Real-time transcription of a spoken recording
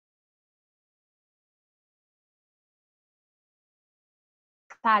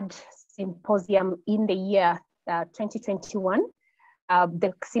third symposium in the year 2021.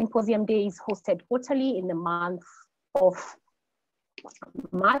 The Symposium Day is hosted quarterly in the month of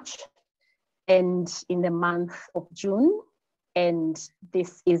March and in the month of June. And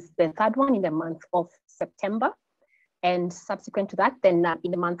this is the third one in the month of September. And subsequent to that, then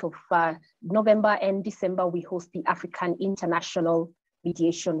in the month of November and December, we host the African International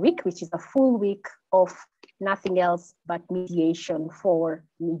Mediation Week, which is a full week of nothing else but mediation for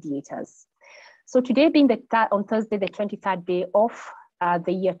mediators. So today being on Thursday, the 23rd day of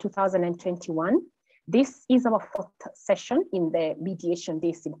the year 2021, this is our fourth session in the Mediation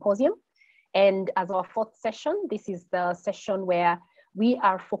Day Symposium. And as our fourth session, this is the session where we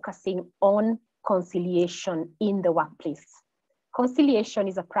are focusing on conciliation in the workplace. Conciliation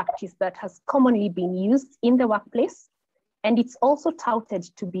is a practice that has commonly been used in the workplace, and it's also touted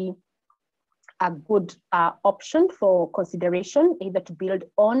to be a good option for consideration, either to build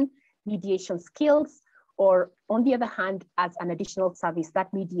on mediation skills, or on the other hand, as an additional service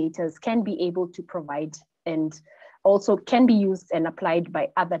that mediators can be able to provide, and also can be used and applied by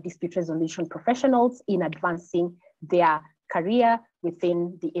other dispute resolution professionals in advancing their career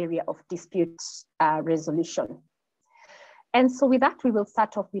within the area of dispute resolution. And so with that, we will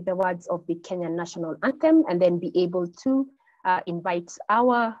start off with the words of the Kenyan National Anthem, and then be able to invite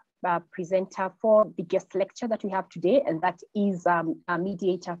our presenter for the guest lecture that we have today, and that is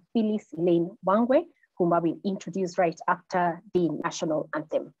mediator Phyllis Elaine Wangwe, whom I will introduce right after the national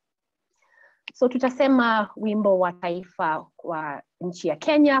anthem. So tutasema wimbo wa taifa wa nchi ya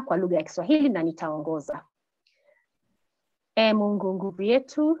Kenya kwa lugha ya Kiswahili na nitaongoza. E Mungu nguvu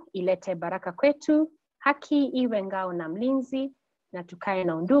yetu, ilete baraka kwetu, haki iwe ngao na mlinzi, na tukae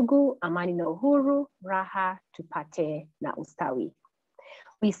na undugu, amani na uhuru, raha tupate na ustawi.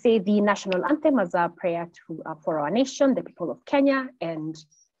 We say the national anthem as a prayer for our nation, the people of Kenya, and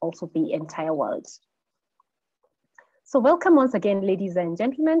also the entire world. So welcome once again, ladies and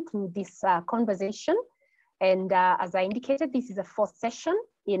gentlemen, to this conversation. And as I indicated, this is a fourth session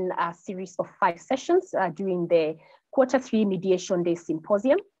in a series of 5 sessions during the Q3 Mediation Day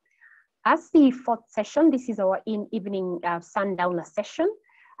Symposium. As the fourth session, this is our evening Sundowner session,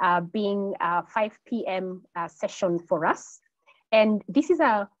 being a 5 p.m. Session for us. And this is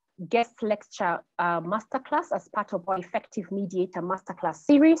a guest lecture masterclass as part of our Effective Mediator Masterclass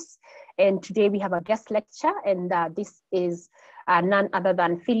series. And today we have a guest lecture, and this is none other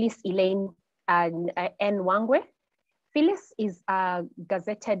than Phyllis Elaine and Wangwe. Phyllis is a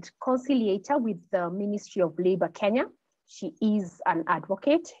gazetted conciliator with the Ministry of Labor Kenya. She is an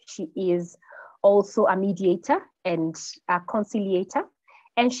advocate. She is also a mediator and a conciliator.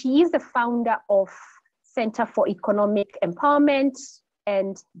 And she is the founder of Center for Economic Empowerment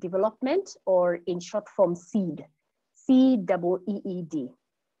and Development, or in short form CEED, CEED.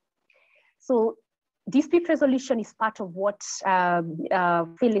 So dispute resolution is part of what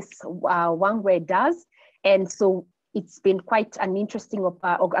Phyllis Wangwe does. And so it's been quite an interesting,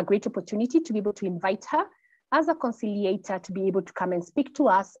 a great opportunity to be able to invite her as a conciliator to be able to come and speak to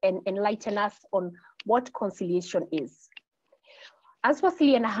us and enlighten us on what conciliation is. As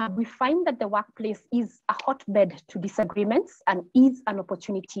Wasilianahub, we find that the workplace is a hotbed to disagreements and is an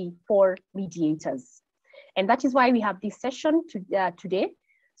opportunity for mediators. And that is why we have this session today,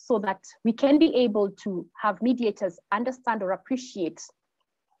 so that we can be able to have mediators understand or appreciate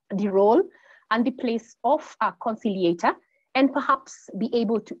the role and the place of a conciliator, and perhaps be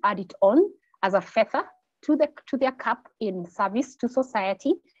able to add it on as a feather to their cap in service to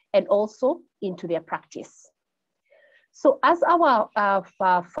society and also into their practice. So as our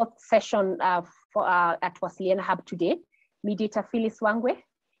fourth session at Wasilianahub today, mediator Phyllis Wangwe,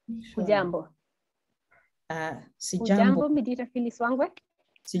 hujambo. Hujambo, mediator Phyllis Wangwe.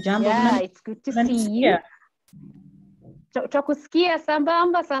 Sijambo. Yeah, it's good to see you. Takusikia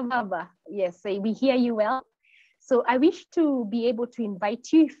sambamba. Yes, we hear you well. So I wish to be able to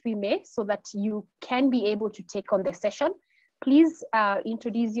invite you, if we may, so that you can be able to take on the session. Please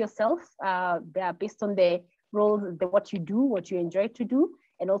introduce yourself based on the role, what you do, what you enjoy to do,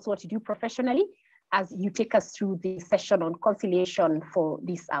 and also what you do professionally, as you take us through the session on conciliation for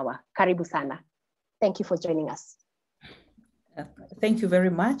this hour. Karibu sana. Thank you for joining us. Thank you very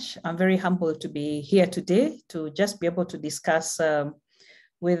much. I'm very humbled to be here today to just be able to discuss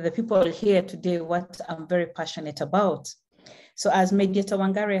with the people here today what I'm very passionate about. So as Mediator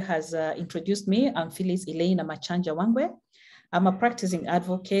Wangare has introduced me, I'm Phyllis Elaine Amachanja Wangwe. I'm a practicing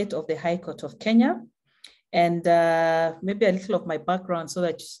advocate of the High Court of Kenya. And maybe a little of my background so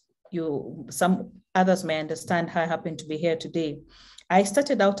that some others may understand how I happen to be here today. I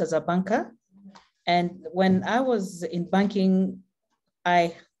started out as a banker. And when I was in banking,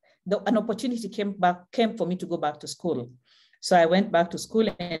 an opportunity came for me to go back to school. So I went back to school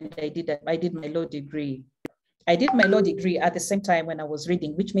and I did my law degree. I did my law degree at the same time when I was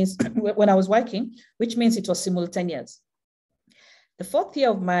reading, which means when I was working, which means it was simultaneous. The fourth year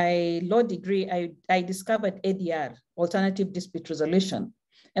of my law degree, I discovered ADR, Alternative Dispute Resolution.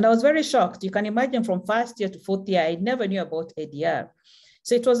 And I was very shocked. You can imagine from first year to fourth year, I never knew about ADR.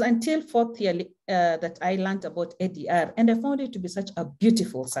 So it was until fourth year that I learned about ADR, and I found it to be such a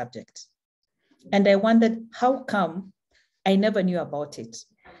beautiful subject. And I wondered, how come I never knew about it?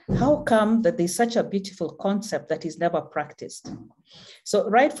 How come that there's such a beautiful concept that is never practiced? So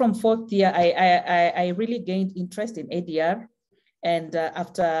right from fourth year, I really gained interest in ADR. And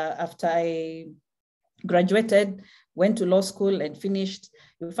after I graduated, went to law school and finished,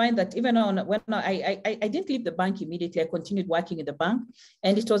 you find that even when I didn't leave the bank immediately, I continued working in the bank.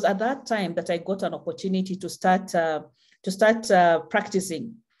 And it was at that time that I got an opportunity to start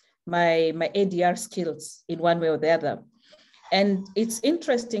practicing my ADR skills in one way or the other. And it's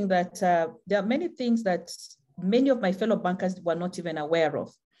interesting that there are many things that many of my fellow bankers were not even aware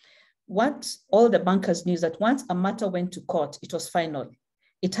of. What all the bankers knew is that once a matter went to court, it was final.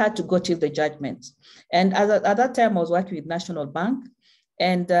 It had to go till the judgment. And at that time, I was working with National Bank,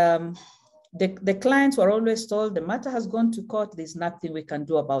 and the clients were always told, the matter has gone to court, there's nothing we can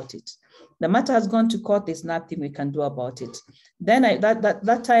do about it. The matter has gone to court, there's nothing we can do about it. Then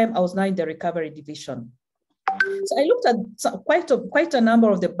that time, I was now in the recovery division. So I looked at quite a number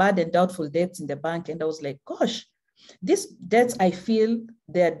of the bad and doubtful debts in the bank, and I was like, gosh, these debts, I feel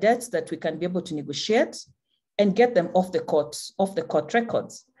they're debts that we can be able to negotiate and get them off the court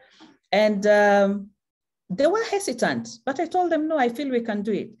records. And they were hesitant, but I told them, no, I feel we can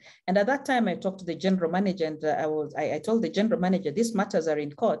do it. And at that time, I talked to the general manager, and I told the general manager, these matters are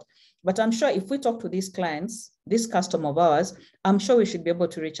in court, but I'm sure if we talk to these clients, this customer of ours, I'm sure we should be able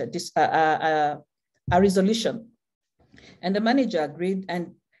to reach a resolution. And the manager agreed.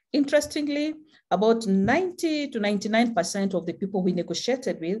 And interestingly, about 90 to 99% of the people we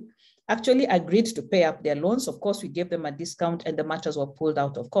negotiated with actually agreed to pay up their loans. Of course, we gave them a discount and the matters were pulled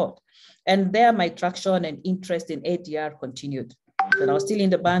out of court. And there my traction and interest in ADR continued. When I was still in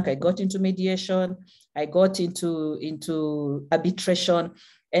the bank, I got into mediation, I got into arbitration.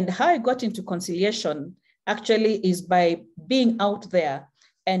 And how I got into conciliation actually is by being out there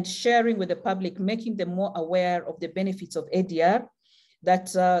and sharing with the public, making them more aware of the benefits of ADR.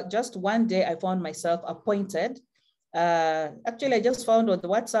 That just one day I found myself appointed. Actually, I just found on the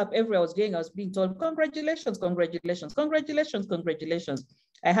WhatsApp, everywhere I was going, I was being told, congratulations, congratulations, congratulations, congratulations.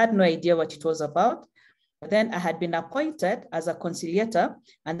 I had no idea what it was about. Then I had been appointed as a conciliator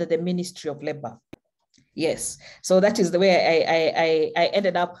under the Ministry of Labor. Yes, so that is the way I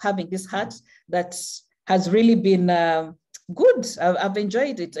ended up having this hat that has really been good. I've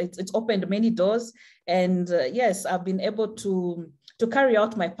enjoyed it. It's opened many doors. And yes, I've been able to carry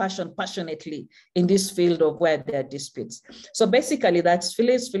out my passion passionately in this field of where there are disputes. So basically that's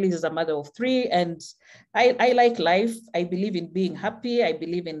Phyllis. Phyllis is a mother of 3, and I like life. I believe in being happy. I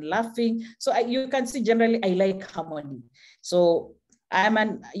believe in laughing. So you can see generally I like harmony. So I'm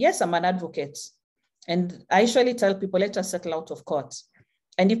an advocate. And I usually tell people, let us settle out of court.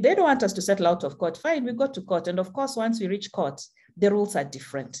 And if they don't want us to settle out of court, fine, we go to court. And of course, once we reach court, the rules are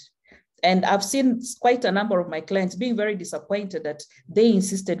different. And I've seen quite a number of my clients being very disappointed that they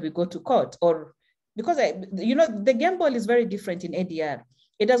insisted we go to court, or because the gamble is very different in ADR.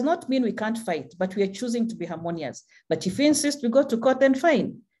 It does not mean we can't fight, but we are choosing to be harmonious. But if you insist we go to court, then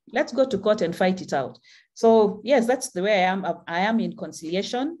fine, let's go to court and fight it out. So yes, that's the way I am. I am in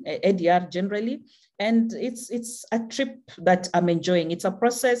conciliation, ADR generally, and it's a trip that I'm enjoying. It's a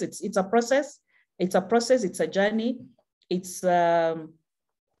process. It's a process. It's a process. It's a journey. It's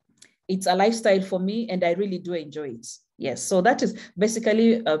a lifestyle for me, and I really do enjoy it. Yes, so that is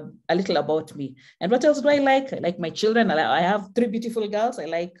basically a little about me. And what else do I like? I like my children. I have 3 beautiful girls. I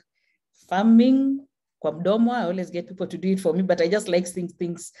like farming. Kwa mdomo, I always get people to do it for me, but I just like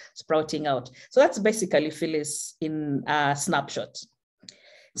things sprouting out. So that's basically Phyllis in a snapshot.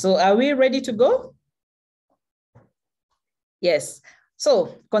 So are we ready to go? Yes.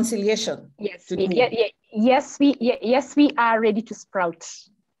 So conciliation. Yes, yes, we are ready to sprout.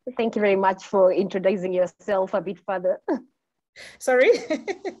 Thank you very much for introducing yourself a bit further. Sorry.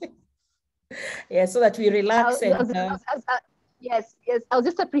 Yeah, so that we relax. Yes. I was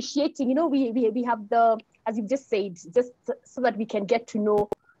just appreciating, we have as you've just said, just so that we can get to know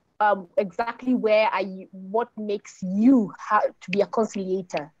exactly what makes you to be a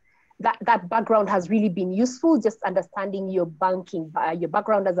conciliator. That background has really been useful, just understanding your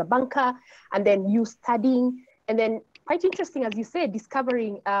background as a banker, and then you studying, and then quite interesting, as you said,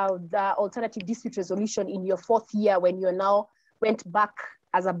 discovering the alternative dispute resolution in your 4th year when you now went back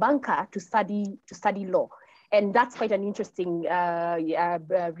as a banker to study law. And that's quite an interesting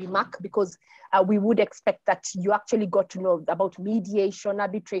remark, because we would expect that you actually got to know about mediation,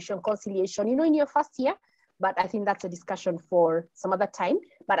 arbitration, conciliation, in your 1st year. But I think that's a discussion for some other time.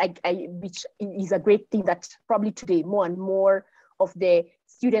 But which is a great thing that probably today more and more of the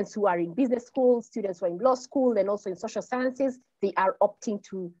students who are in business schools, students who are in law school, and also in social sciences, they are opting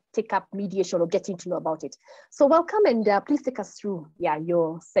to take up mediation or getting to know about it. So welcome, and please take us through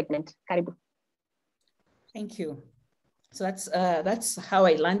your segment. Karibu. Thank you. So that's how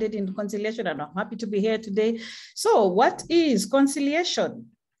I landed in conciliation, and I'm happy to be here today. So what is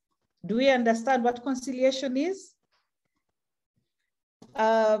conciliation? Do we understand what conciliation is?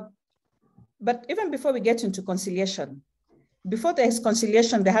 But even before we get into conciliation, before there is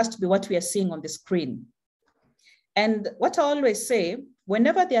conciliation, there has to be what we are seeing on the screen. And what I always say,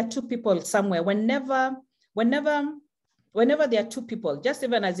 whenever there are two people somewhere, whenever there are two people, just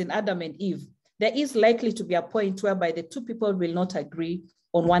even as in Adam and Eve, there is likely to be a point whereby the two people will not agree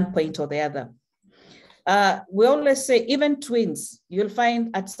on one point or the other. We always say, even twins, you'll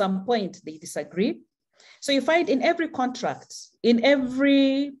find at some point they disagree. So you find in every contract, in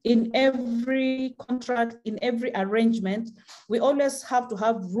every contract, in every arrangement, we always have to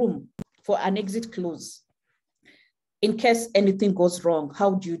have room for an exit clause. In case anything goes wrong,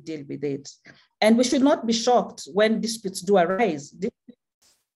 how do you deal with it? And we should not be shocked when disputes do arise.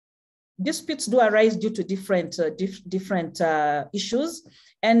 Disputes do arise due to different issues,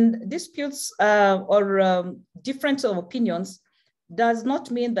 and disputes or difference of opinions does not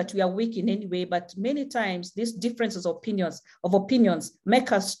mean that we are weak in any way, but many times these differences of opinions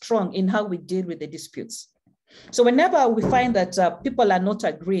make us strong in how we deal with the disputes. So whenever we find that people are not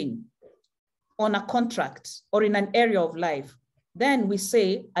agreeing on a contract or in an area of life, then we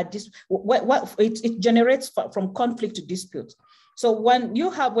say it generates from conflict to dispute. So when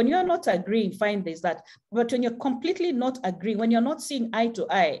you're not agreeing, find this, that, but when you're completely not agreeing, when you're not seeing eye to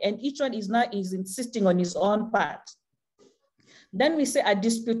eye, and each one is insisting on his own part, then we say a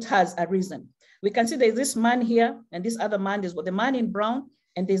dispute has arisen. We can see there's this man here, and this other man is the man in brown,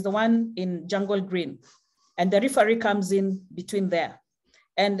 and there's the one in jungle green, and the referee comes in between there.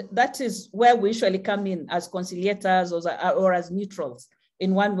 And that is where we usually come in as conciliators or as neutrals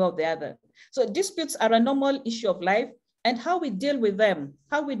in one way or the other. So disputes are a normal issue of life, and how we deal with them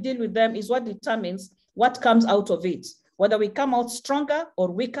is what determines what comes out of it, whether we come out stronger or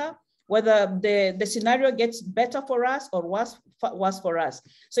weaker, whether the scenario gets better for us or worse for us.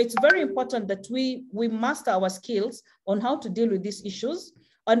 So it's very important that we master our skills on how to deal with these issues.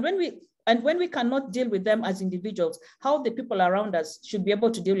 And when we cannot deal with them as individuals, how the people around us should be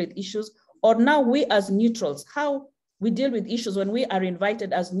able to deal with issues, or now we as neutrals, how we deal with issues when we are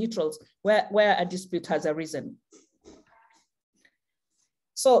invited as neutrals where a dispute has arisen.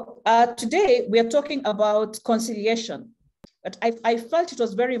 So today we are talking about conciliation. But I felt it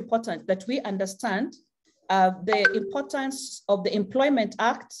was very important that we understand the importance of the Employment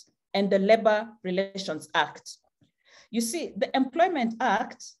Act and the Labor Relations Act. You see, the Employment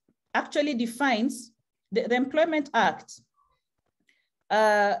Act actually defines, the Employment Act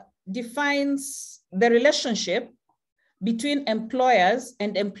defines the relationship between employers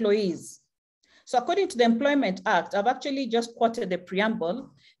and employees. So according to the Employment Act, I've actually just quoted the preamble.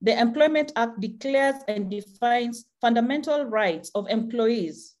 The Employment Act declares and defines fundamental rights of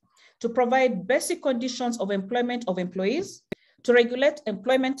employees to provide basic conditions of employment of employees, to regulate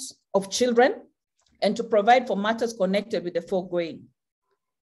employment of children, and to provide for matters connected with the foregoing.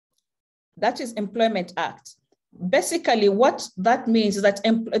 That is Employment Act. Basically, what that means is that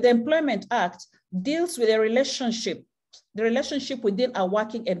the Employment Act deals with a relationship, the relationship within a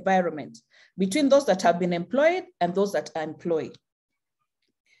working environment between those that have been employed and those that are employed.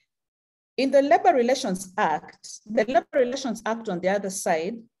 In the Labor Relations Act, the Labor Relations Act on the other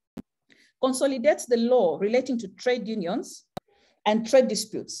side consolidates the law relating to trade unions and trade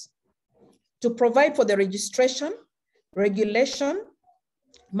disputes to provide for the registration, regulation,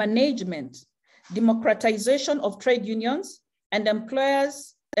 management, democratization of trade unions and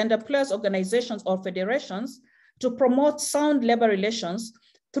employers organizations or federations to promote sound labor relations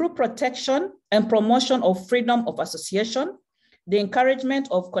through protection and promotion of freedom of association, the encouragement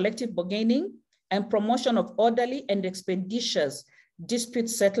of collective bargaining, and promotion of orderly and expeditious dispute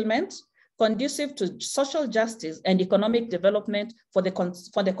settlement, conducive to social justice and economic development for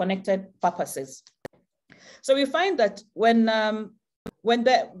the connected purposes. So we find that when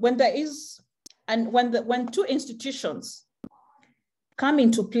two institutions come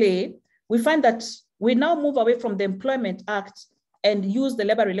into play, we find that we now move away from the Employment Act and use the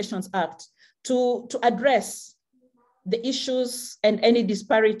Labor Relations Act to address the issues and any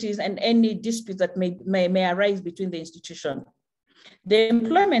disparities and any disputes that may arise between the institution. The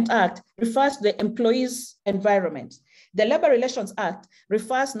Employment Act refers to the employee's environment. The Labor Relations Act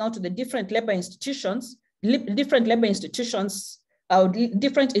refers now to the different labor institutions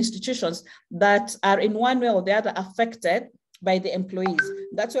that are in one way or the other affected by the employees.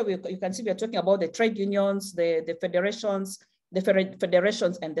 That's why you can see we're talking about the trade unions, the federations,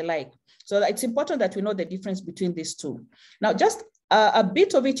 and the like. So it's important that we know the difference between these two. Now, just a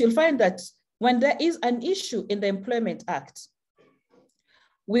bit of it, you'll find that when there is an issue in the Employment Act,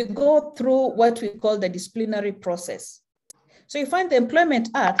 we go through what we call the disciplinary process. So you find the Employment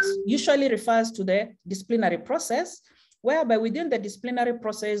Act usually refers to the disciplinary process, whereby within the disciplinary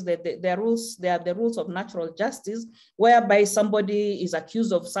process, there are the rules of natural justice, whereby somebody is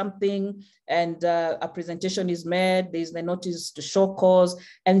accused of something and a presentation is made, there's the notice to show cause,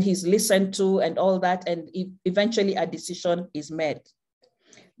 and he's listened to and all that, and eventually a decision is made.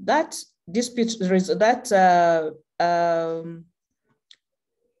 That dispute,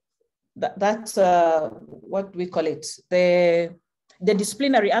 what we call it, the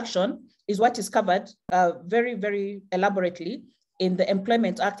disciplinary action is what is covered very, very elaborately in the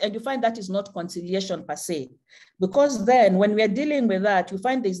Employment Act. And you find that is not conciliation per se, because then when we are dealing with that, you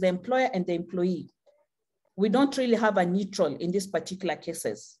find there's the employer and the employee. We don't really have a neutral in these particular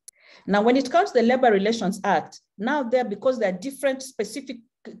cases. Now, when it comes to the Labor Relations Act, now because there are different specific,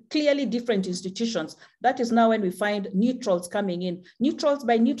 clearly different institutions, that is now when we find neutrals coming in. Neutrals,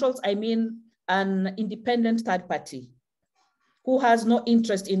 by neutrals, I mean an independent third party who has no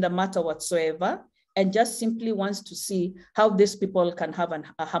interest in the matter whatsoever and just simply wants to see how these people can have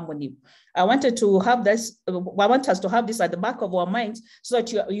a harmony. I want us to have this at the back of our minds so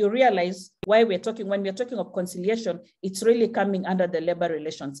that you realize why when we're talking of conciliation, it's really coming under the Labor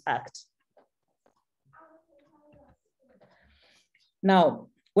Relations Act. Now,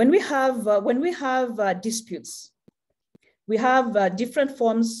 when we have disputes, we have different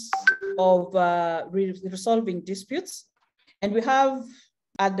forms of resolving disputes. And we have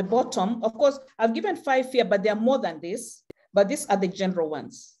at the bottom, of course, I've given 5 here, but there are more than this, but these are the general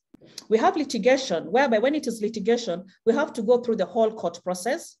ones. We have litigation, whereby when it is litigation, we have to go through the whole court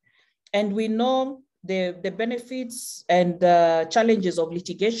process, and we know the benefits and challenges of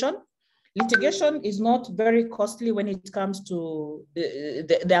litigation. Litigation is not very costly when it comes to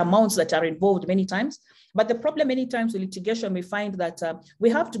the amounts that are involved many times, but the problem many times with litigation, we find that we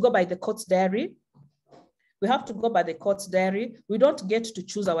have to go by the court's diary. We have to go by the court's diary. We don't get to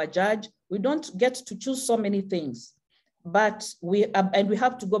choose our judge. We don't get to choose so many things, but we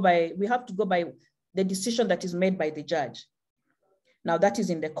have to go by the decision that is made by the judge. Now that is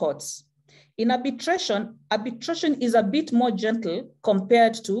in the courts. In arbitration is a bit more gentle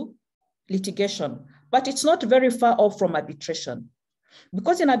compared to litigation, but it's not very far off from arbitration,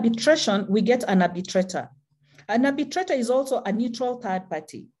 because in arbitration we get an arbitrator. An arbitrator is also a neutral third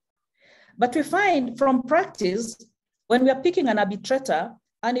party. But we find from practice, when we are picking an arbitrator,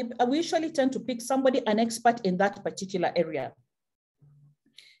 and we usually tend to pick somebody, an expert in that particular area.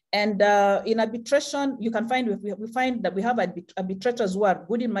 And in arbitration, we find that we have arbitrators who are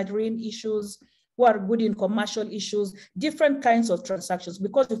good in marine issues, who are good in commercial issues, different kinds of transactions,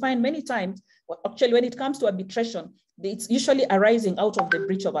 because we find many times, actually when it comes to arbitration, it's usually arising out of the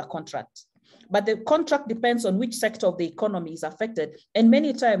breach of a contract. But the contract depends on which sector of the economy is affected. And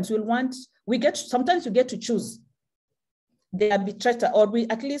many times sometimes we get to choose the arbitrator, or we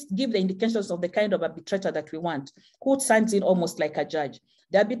at least give the indications of the kind of arbitrator that we want, who signs in almost like a judge.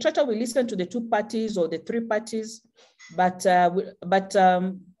 The arbitrator will listen to the 2 parties or the 3 parties, but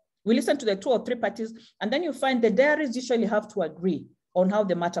we listen to the 2 or 3 parties, and then you find the diaries usually have to agree on how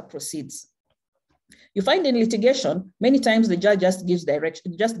the matter proceeds. You find in litigation, many times the judge just gives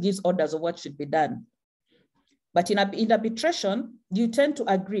direction, just gives orders of what should be done. But in arbitration, you tend to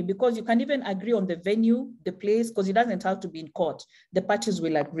agree, because you can even agree on the venue, the place, because it doesn't have to be in court. The parties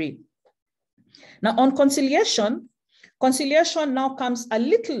will agree. Now on conciliation now comes a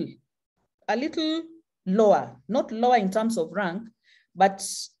little lower, not lower in terms of rank, but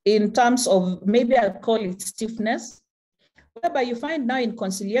in terms of, maybe I'll call it stiffness, whereby you find now in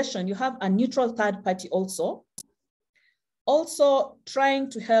conciliation, you have a neutral third party also trying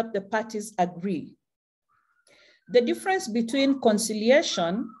to help the parties agree. The difference between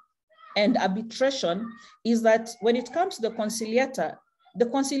conciliation and arbitration is that when it comes to the conciliator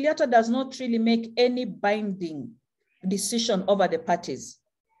does not really make any binding decision over the parties.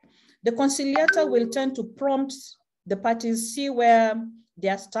 The conciliator will tend to prompt the parties, see where they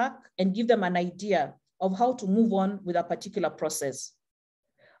are stuck, and give them an idea of how to move on with a particular process.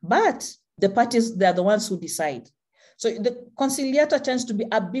 But the parties, they're the ones who decide. So the conciliator tends to be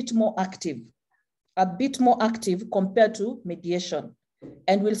a bit more active compared to mediation,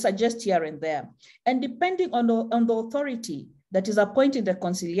 and will suggest here and there. And depending on the authority that is appointing the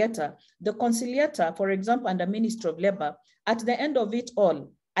conciliator, for example, under Ministry of Labor, at the end of it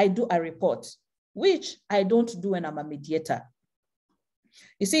all, I do a report, which I don't do when I'm a mediator.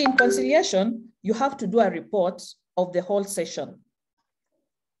 You see, in conciliation, you have to do a report of the whole session.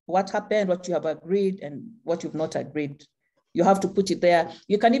 What happened, what you have agreed, and what you've not agreed. You have to put it there.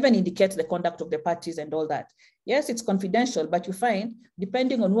 You can even indicate the conduct of the parties and all that. Yes, it's confidential, but you find,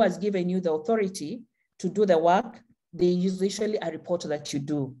 depending on who has given you the authority to do the work, there is usually a report that you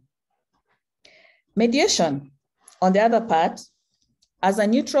do. Mediation, on the other part, as a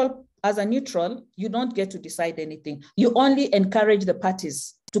neutral, you don't get to decide anything. You only encourage the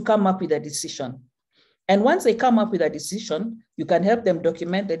parties to come up with a decision. And once they come up with a decision, you can help them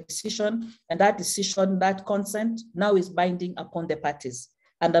document the decision, and that decision, that consent, now is binding upon the parties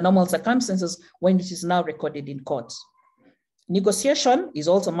under normal circumstances when it is now recorded in court. Negotiation is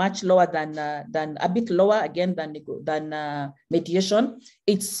also much lower than a bit lower again than mediation.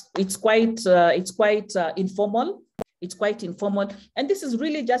 It's quite informal. It's quite informal, and this is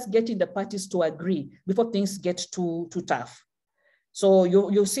really just getting the parties to agree before things get too tough. So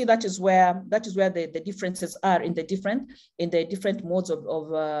you'll see that is where the differences are in the different modes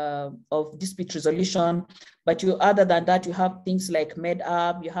of dispute resolution. But other than that, you have things like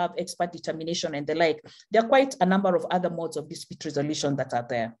med-up, you have expert determination and the like. There are quite a number of other modes of dispute resolution that are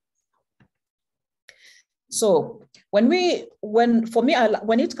there. So when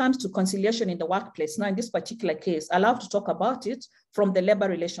it comes to conciliation in the workplace, now in this particular case, I love to talk about it from the Labor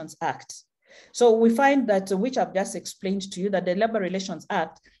Relations Act. So we find that, which I've just explained to you, that the Labor Relations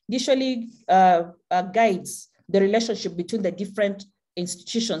Act usually guides the relationship between the different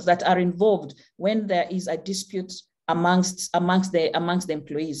institutions that are involved when there is a dispute amongst the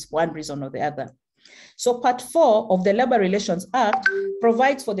employees, for one reason or the other. So Part 4 of the Labor Relations Act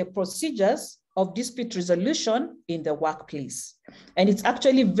provides for the procedures of dispute resolution in the workplace. And it's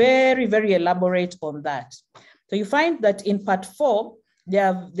actually very, very elaborate on that. So you find that in Part 4,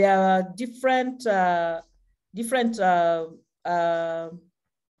 there are different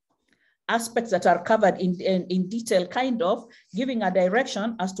aspects that are covered in detail, kind of giving a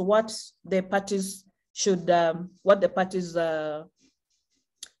direction as to what the parties should, how the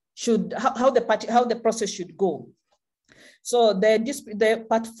process should go. So the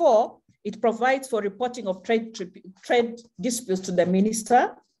Part 4, it provides for reporting of trade disputes to the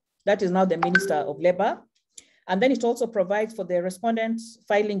minister, that is now the Minister of Labor. And then it also provides for the respondents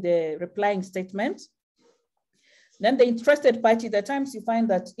filing the replying statement. Then the interested party, at times you find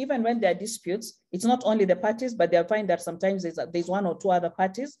that even when there are disputes, it's not only the parties, but they'll find that sometimes there's one or two other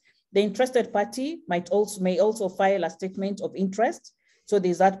parties. The interested party may also file a statement of interest. So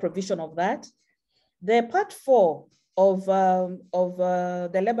there's that provision of that. The Part 4 of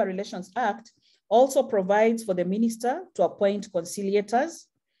the Labor Relations Act also provides for the minister to appoint conciliators.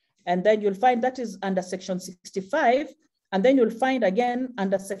 And then you'll find that is under Section 65. And then you'll find again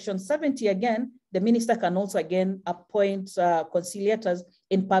under Section 70 again, the minister can also again appoint conciliators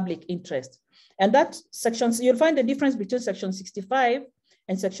in public interest. And that section, you'll find the difference between Section 65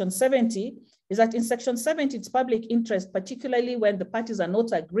 and Section 70 is that in Section 70, it's public interest, particularly when the parties are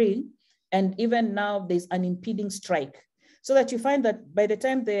not agreeing. And even now there's an impeding strike. So that you find that by the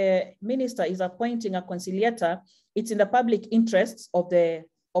time the minister is appointing a conciliator, it's in the public interests of the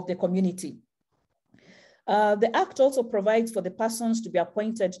community. The Act also provides for the persons to be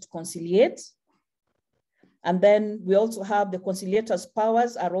appointed to conciliate. And then we also have the conciliator's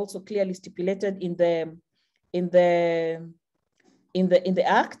powers are also clearly stipulated in the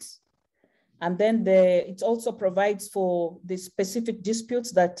Act. And then it also provides for the specific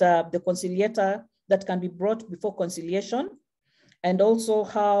disputes that the conciliator that can be brought before conciliation, and also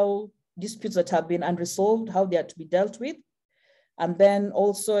how disputes that have been unresolved, how they are to be dealt with. And then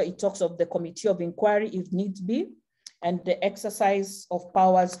also it talks of the committee of inquiry if needs be, and the exercise of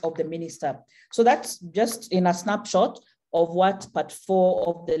powers of the minister. So that's just in a snapshot of what Part 4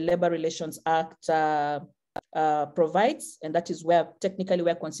 of the Labor Relations Act provides, and that is where technically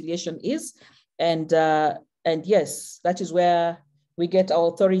where conciliation is. And yes, that is where we get our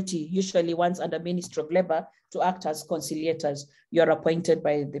authority, usually once under Ministry of Labor, to act as conciliators. You are appointed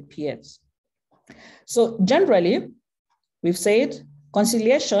by the peers. So generally, we've said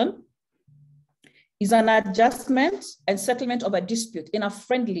conciliation is an adjustment and settlement of a dispute in a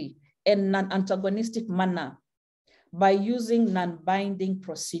friendly and non-antagonistic manner by using non-binding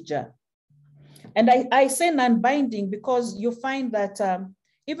procedure. And I say non-binding because you find that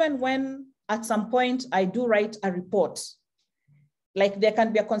even when at some point I do write a report, like there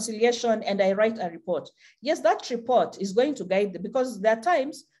can be a conciliation and I write a report. Yes, that report is going to guide them, because there are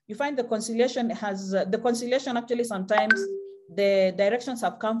times you find the conciliation has, the conciliation actually sometimes the directions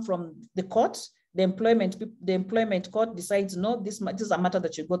have come from the court, the employment court decides, no, this is a matter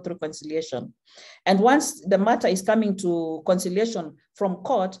that should go through conciliation. And once the matter is coming to conciliation from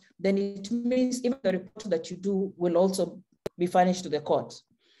court, then it means even the report that you do will also be furnished to the court.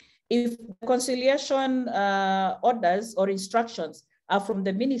 If conciliation orders or instructions are from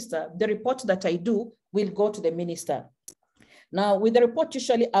the minister, the report that I do will go to the minister. Now, with the report,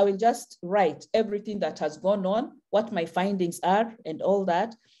 usually I will just write everything that has gone on, what my findings are, and all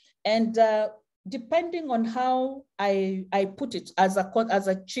that. And depending on how I put it as a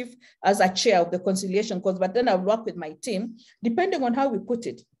chair of the conciliation court, but then I'll work with my team, depending on how we put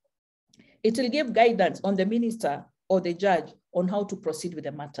it, it will give guidance on the minister or the judge on how to proceed with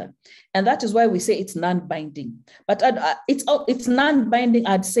the matter. And that is why we say it's non-binding. But it's non-binding,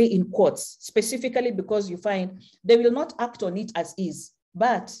 I'd say in courts, specifically because you find they will not act on it as is,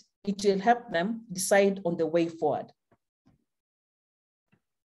 but it will help them decide on the way forward.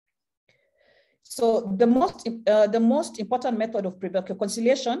 So the most important method of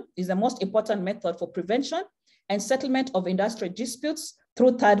conciliation is the most important method for prevention and settlement of industrial disputes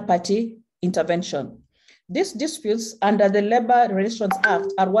through third-party intervention. These disputes under the Labor Relations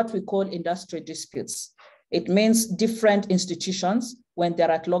Act are what we call industrial disputes. It means different institutions when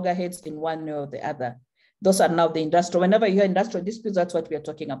they're at loggerheads in one way or the other. Those are now the industrial. Whenever you hear industrial disputes, that's what we are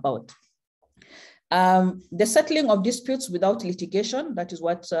talking about. The settling of disputes without litigation, that is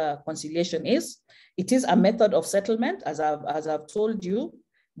what conciliation is. It is a method of settlement, as I've told you,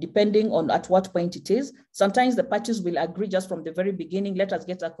 depending on at what point it is. Sometimes the parties will agree just from the very beginning, let us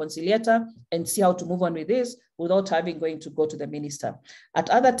get a conciliator and see how to move on with this without going to go to the minister. At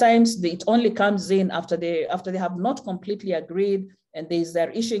other times, it only comes in after they have not completely agreed and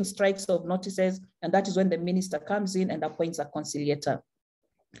they're issuing strikes of notices, and that is when the minister comes in and appoints a conciliator.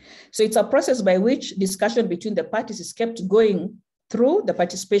 So it's a process by which discussion between the parties is kept going through the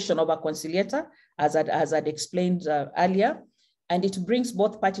participation of a conciliator, as I'd explained earlier, and it brings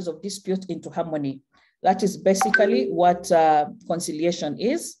both parties of dispute into harmony. That is basically what conciliation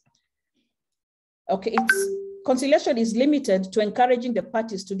is. Okay, conciliation is limited to encouraging the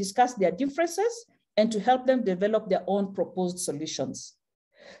parties to discuss their differences and to help them develop their own proposed solutions.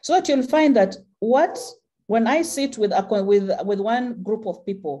 So that you'll find that when I sit with one group of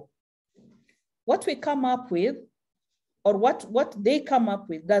people, what we come up with or what they come up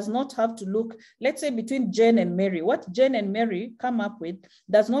with does not have to look, let's say between Jane and Mary, what Jane and Mary come up with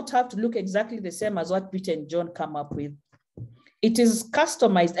does not have to look exactly the same as what Peter and John come up with. It is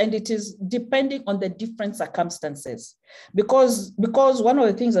customized and it is depending on the different circumstances. Because one of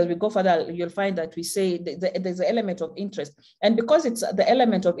the things as we go further, you'll find that we say there's an element of interest. And because it's the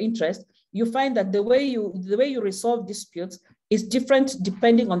element of interest, you find that the way you resolve disputes is different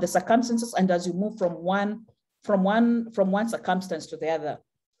depending on the circumstances and as you move from one circumstance to the other.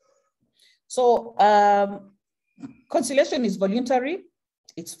 So conciliation is voluntary,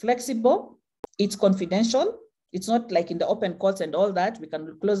 it's flexible, it's confidential. It's not like in the open courts and all that. We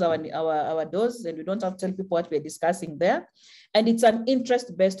can close our doors and we don't have to tell people what we're discussing there. And it's an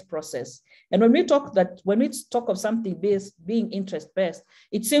interest-based process. And when we talk of something being interest-based,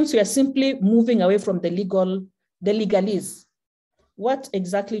 it seems we are simply moving away from the legalese. What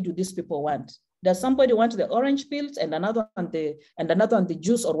exactly do these people want? Does somebody want the orange pills and another on the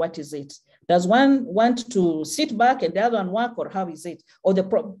juice, or what is it? Does one want to sit back and the other one work, or how is it? Or the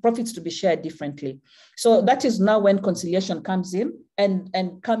profits to be shared differently? So that is now when conciliation comes in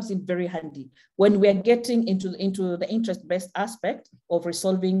and comes in very handy when we are getting into the interest-based aspect of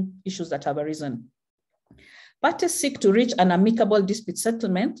resolving issues that have arisen. Parties seek to reach an amicable dispute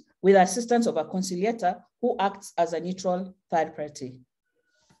settlement with the assistance of a conciliator who acts as a neutral third party.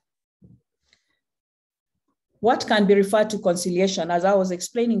 What can be referred to conciliation? As I was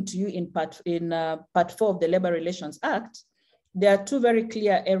explaining to you in part 4 of the Labor Relations Act, there are two very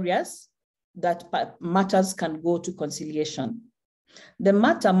clear areas that matters can go to conciliation. The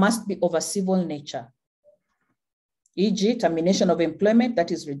matter must be of a civil nature, e.g. termination of employment, that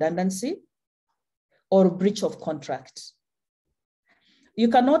is redundancy, or breach of contract. You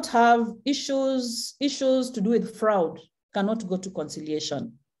cannot have issues to do with fraud, cannot go to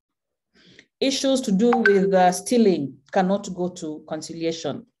conciliation. Issues to do with stealing cannot go to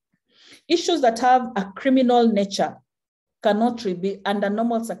conciliation. Issues that have a criminal nature cannot be, under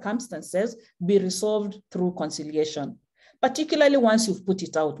normal circumstances, be resolved through conciliation. particularly once you've put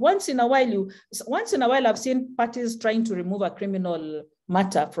it out. Once in a while, I've seen parties trying to remove a criminal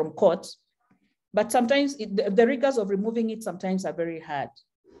matter from court, but sometimes the rigors of removing it sometimes are very hard.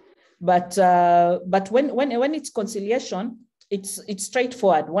 But when it's conciliation, it's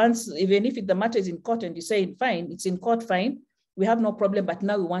straightforward. Once, even if the matter is in court and you say fine, it's in court, fine, we have no problem. But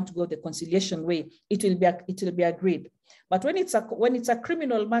now we want to go the conciliation way. It will be agreed. But when it's a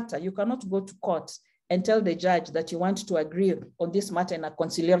criminal matter, you cannot go to court and tell the judge that you want to agree on this matter in a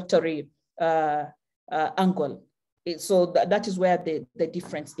conciliatory angle. So that is where the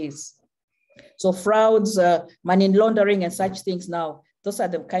difference is. So frauds, money laundering, and such things now, those are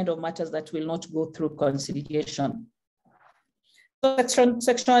the kind of matters that will not go through conciliation. So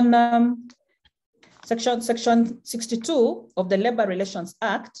section 62 of the Labor Relations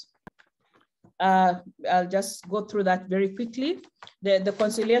Act, I'll just go through that very quickly. The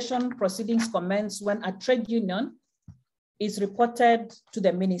conciliation proceedings commence when a trade union is reported to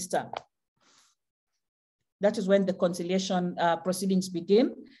the minister. That is when the conciliation proceedings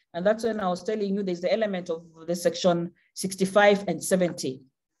begin. And that's when I was telling you there's the element of the section 65 and 70.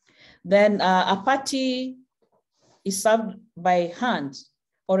 Then a party is served by hand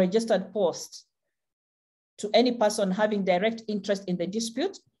or registered post to any person having direct interest in the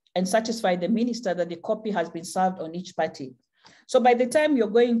dispute and satisfy the minister that the copy has been served on each party. So by the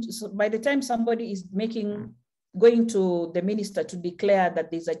time somebody is going to the minister to declare that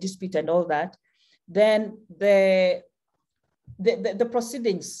there's a dispute and all that, then the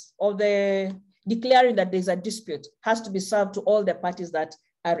proceedings or the declaring that there's a dispute has to be served to all the parties that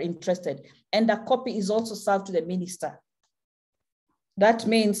are interested. And a copy is also served to the minister. That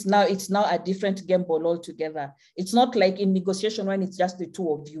means now it's a different game ball altogether. It's not like in negotiation when it's just the two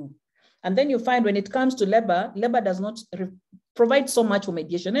of you. And then you find when it comes to labor does not provide so much for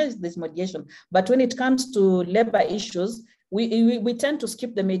mediation. There's mediation, but when it comes to labor issues, we tend to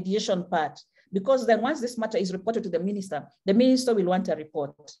skip the mediation part, because then once this matter is reported to the minister will want a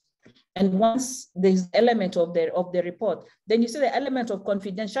report. And once there's element of the report, then you see the element of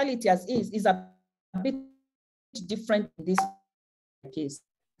confidentiality as is a bit different in this case.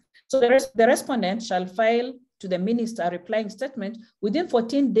 So the respondent shall file to the minister a replying statement within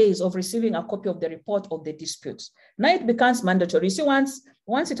 14 days of receiving a copy of the report of the dispute. Now it becomes mandatory. See, once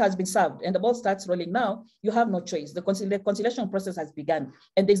it has been served and the ball starts rolling, now you have no choice. The conciliation process has begun,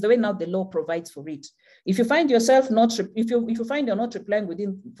 and there's the way now the law provides for it. If you find yourself if you find you're not replying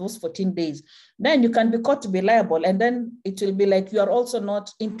within those 14 days, then you can be caught to be liable, and then it will be like you are also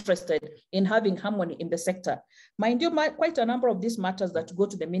not interested in having harmony in the sector. Mind you, quite a number of these matters that go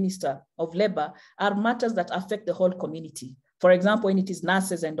to the Minister of Labor are matters that affect the whole community. For example, when it is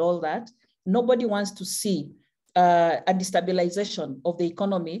nurses and all that, nobody wants to see a destabilization of the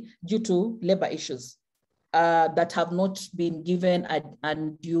economy due to labor issues that have not been given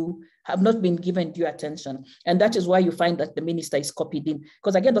due attention. And that is why you find that the minister is copied in,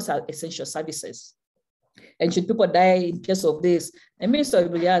 because again, those are essential services. And should people die in case of this, the minister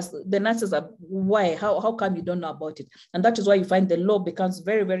will ask the nurses, why? How come you don't know about it? And that is why you find the law becomes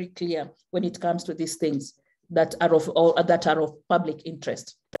very, very clear when it comes to these things that are of public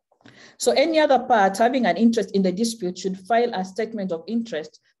interest. So any other part having an interest in the dispute should file a statement of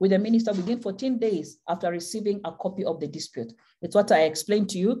interest with the minister within 14 days after receiving a copy of the dispute. It's what I explained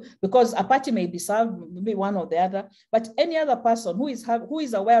to you, because a party may be served, maybe one or the other, but any other person who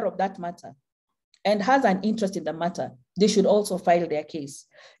is aware of that matter and has an interest in the matter, they should also file their case.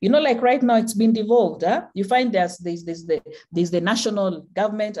 You know, like right now it's been devolved. You find there's the national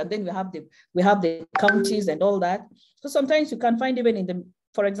government, and then we have the counties and all that. So sometimes you can find even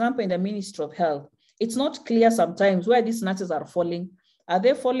for example, in the Ministry of Health, it's not clear sometimes where these nurses are falling. Are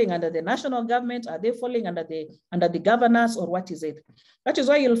they falling under the national government? Are they falling under the governors, or what is it? That is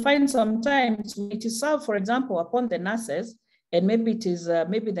why you'll find sometimes it is served, for example, upon the nurses, and maybe it is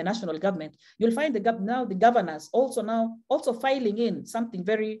maybe the national government. You'll find the governors also filing in something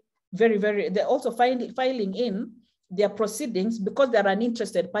very, very, very. They're also filing in their proceedings because they're an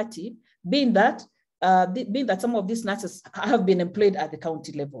interested party, being that some of these nurses have been employed at the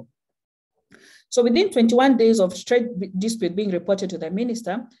county level. So within 21 days of trade dispute being reported to the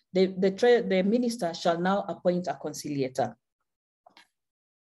minister, the minister shall now appoint a conciliator.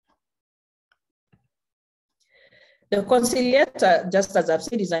 The conciliator, just as I've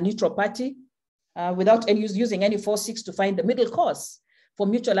said, is a neutral party without using any forceps to find the middle course for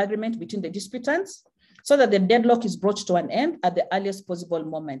mutual agreement between the disputants, so that the deadlock is brought to an end at the earliest possible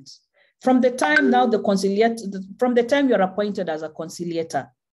moment. From the time you're appointed as a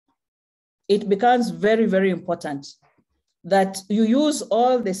conciliator, it becomes very, very important that you use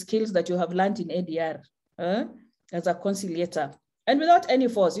all the skills that you have learned in ADR as a conciliator. And without any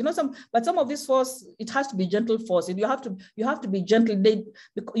force, you know, some of this force, it has to be gentle force. And you have to be gentle.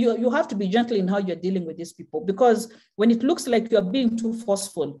 You have to be gentle in how you're dealing with these people, because when it looks like you're being too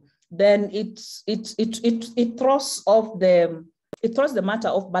forceful, then it throws the matter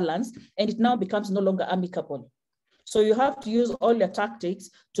off balance, and it now becomes no longer amicable. So you have to use all your tactics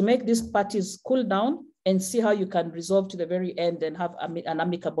to make these parties cool down and see how you can resolve to the very end and have an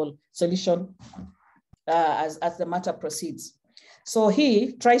amicable solution as the matter proceeds. So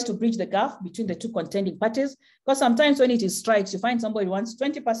he tries to bridge the gap between the two contending parties, because sometimes when it is strikes, you find somebody wants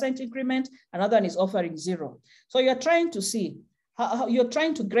 20% increment, another one is offering 0. So you're trying to see how you're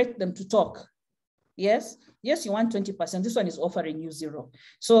trying to get them to talk. Yes, you want 20%, this one is offering you 0.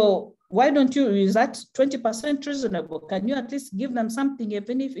 So why don't you use that 20% reasonable? Can you at least give them something,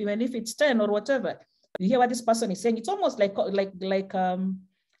 even if it's 10 or whatever? You hear what this person is saying? It's almost like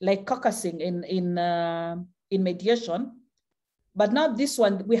caucusing in mediation. But now this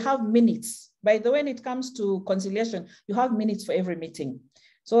one, we have minutes. By the way, when it comes to conciliation, you have minutes for every meeting.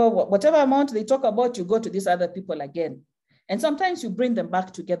 So whatever amount they talk about, you go to these other people again. And sometimes you bring them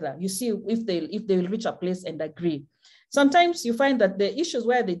back together. You see if they will reach a place and agree. Sometimes you find that the issues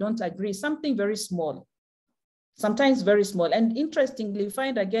where they don't agree, something very small, sometimes very small. And interestingly, you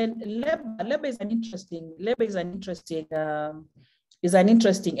find again, labor is an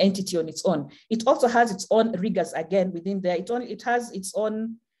interesting entity on its own. It also has its own rigors again within there. It has its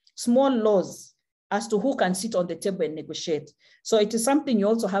own small laws as to who can sit on the table and negotiate. So it is something you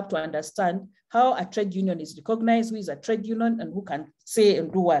also have to understand, how a trade union is recognized, who is a trade union, and who can say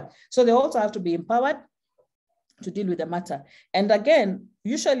and do what. So they also have to be empowered to deal with the matter. And again,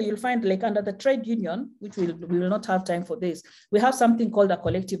 usually you'll find, like under the trade union, which we will not have time for this, we have something called a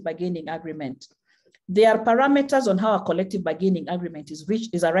collective bargaining agreement. There are parameters on how a collective bargaining agreement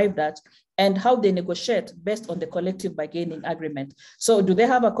is arrived at, and how they negotiate based on the collective bargaining agreement. So do they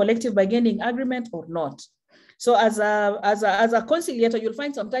have a collective bargaining agreement or not? So as a conciliator, you'll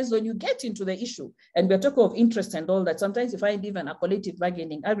find sometimes when you get into the issue, and we're talking of interest and all that, sometimes you find even a collective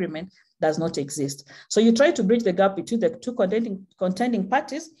bargaining agreement does not exist. So you try to bridge the gap between the two contending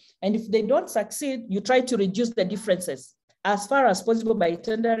parties, and if they don't succeed, you try to reduce the differences as far as possible by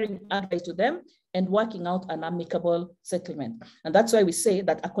tendering advice to them and working out an amicable settlement. And that's why we say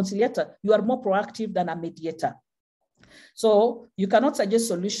that a conciliator, you are more proactive than a mediator. So you cannot suggest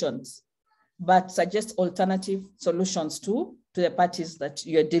solutions, but suggest alternative solutions to the parties that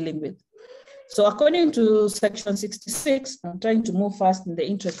you're dealing with. So according to section 66, I'm trying to move fast in the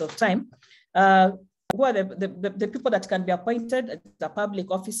interest of time, who are the people that can be appointed as a public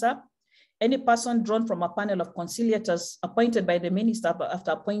officer? Any person drawn from a panel of conciliators appointed by the minister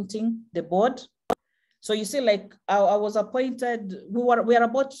after appointing the board. So you see, like I was appointed, we are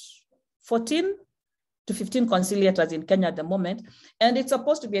about 14 to 15 conciliators in Kenya at the moment, and it's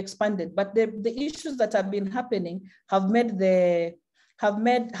supposed to be expanded, but the issues that have been happening have made it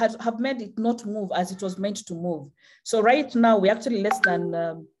not move as it was meant to move. So right now we're actually less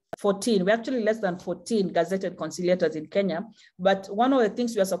than 14. We're actually less than 14 gazetted conciliators in Kenya. But one of the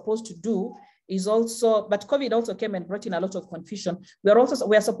things we are supposed to do is also, but COVID also came and brought in a lot of confusion. We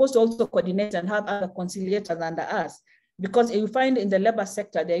are supposed to also coordinate and have other conciliators under us, because you find in the labor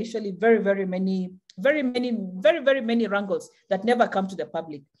sector, there are usually very many wrangles that never come to the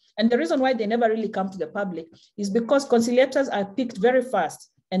public. And the reason why they never really come to the public is because conciliators are picked very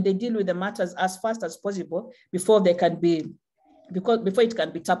fast, and they deal with the matters as fast as possible before it can be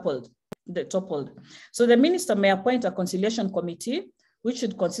toppled. So the minister may appoint a conciliation committee, which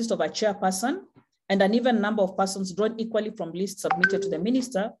should consist of a chairperson and an even number of persons drawn equally from lists submitted to the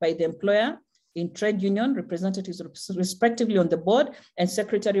minister by the employer, in trade union representatives respectively on the board, and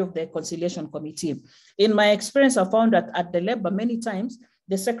secretary of the conciliation committee. In my experience, I found that at the labor, many times,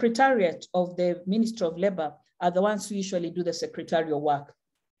 the secretariat of the Ministry of Labor are the ones who usually do the secretarial work.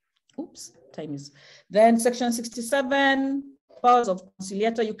 Oops, time is. Then section 67, powers of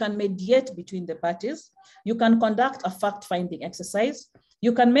conciliator, you can mediate between the parties. You can conduct a fact-finding exercise.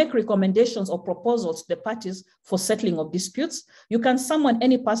 You can make recommendations or proposals to the parties for settling of disputes. You can summon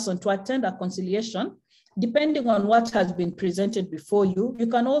any person to attend a conciliation, depending on what has been presented before you. You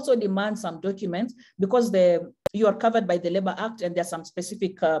can also demand some documents, because you are covered by the Labor Act, and there are some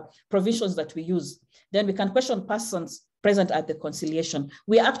specific provisions that we use. Then we can question persons present at the conciliation.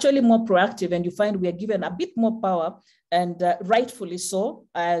 We are actually more proactive, and you find we are given a bit more power, and rightfully so,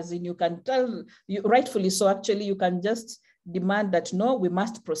 as in you can tell, rightfully so, actually, you can just demand that, no, we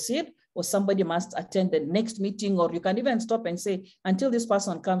must proceed, or somebody must attend the next meeting, or you can even stop and say, until this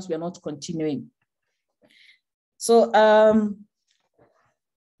person comes, we are not continuing. So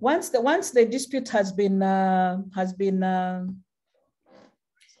Once the dispute has been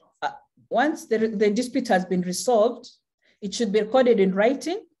once the dispute has been resolved, it should be recorded in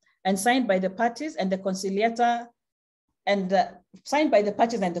writing and signed by the parties and the conciliator, and signed by the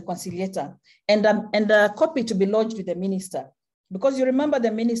parties and the conciliator, and a copy to be lodged with the minister. Because you remember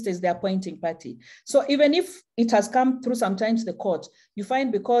the minister is the appointing party. So even if it has come through sometimes the court, you find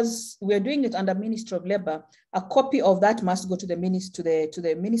because we're doing it under Ministry of Labor, a copy of that must go to the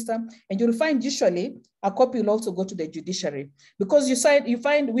minister, and you'll find usually a copy will also go to the judiciary. Because you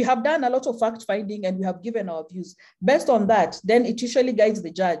find we have done a lot of fact finding and we have given our views. Based on that, then it usually guides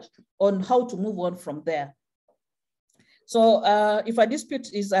the judge on how to move on from there. So if a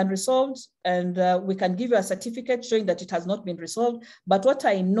dispute is unresolved, and we can give you a certificate showing that it has not been resolved, but what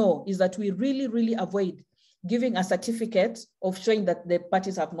I know is that we really, really avoid giving a certificate of showing that the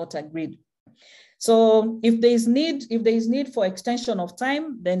parties have not agreed. So if there is need for extension of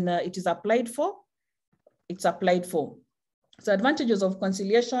time, then it is applied for. It's applied for. So advantages of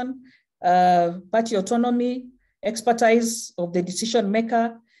conciliation, party autonomy, expertise of the decision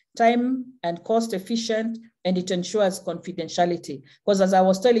maker, time and cost efficient, and it ensures confidentiality. Because as I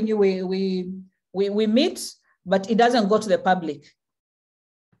was telling you, we meet, but it doesn't go to the public.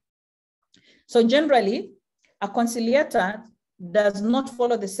 So generally, a conciliator does not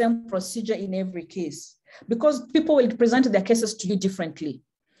follow the same procedure in every case, because people will present their cases to you differently.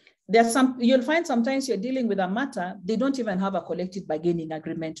 You'll find sometimes you're dealing with a matter, they don't even have a collective bargaining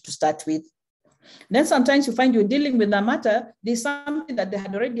agreement to start with. Then sometimes you find you're dealing with a matter, there's something that they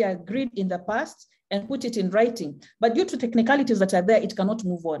had already agreed in the past and put it in writing. But due to technicalities that are there, it cannot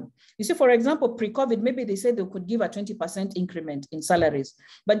move on. You see, for example, pre-COVID, maybe they said they could give a 20% increment in salaries.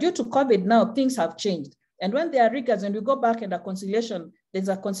 But due to COVID now, things have changed. And when there are rigors and we go back and there's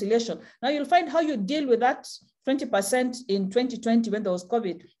a conciliation. Now you'll find how you deal with that 20% in 2020 when there was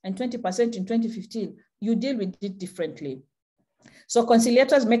COVID and 20% in 2015, you deal with it differently. So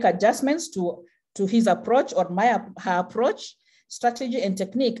conciliators make adjustments to his approach or her approach, strategy and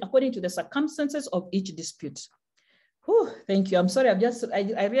technique according to the circumstances of each dispute. Whew, thank you. I'm sorry,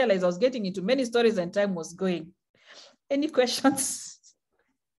 I realized I was getting into many stories and time was going. Any questions?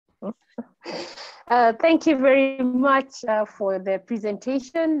 Thank you very much for the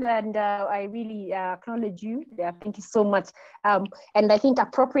presentation, and I really acknowledge you. Thank you so much. And I think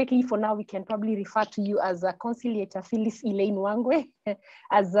appropriately for now, we can probably refer to you as a Conciliator Phyllis Elaine Wangwe,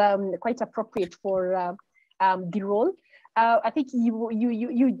 as quite appropriate for the role. I think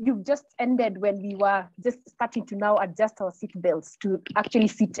you just ended when we were just starting to now adjust our seatbelts to actually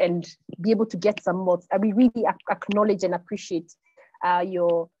sit and be able to get some more. We really acknowledge and appreciate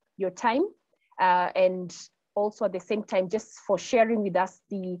your time. And also at the same time, just for sharing with us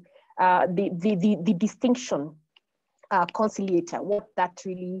the distinction conciliator, what that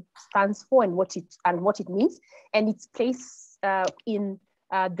really stands for and what it means, and its place in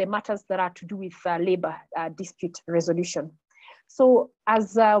the matters that are to do with labor dispute resolution. So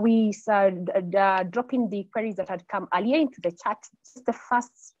as we drop in the queries that had come earlier into the chat, just the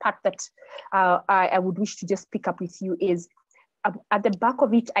first part that I would wish to just pick up with you is, at the back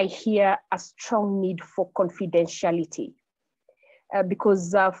of it, I hear a strong need for confidentiality.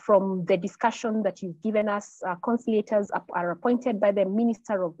 Because from the discussion that you've given us, conciliators are appointed by the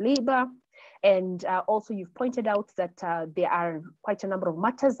Minister of Labor, and also you've pointed out that there are quite a number of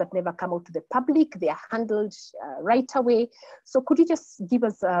matters that never come out to the public. They are handled right away. So could you just give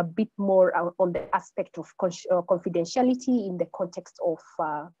us a bit more on the aspect of confidentiality in the context of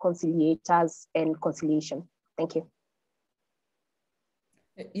conciliators and conciliation? Thank you.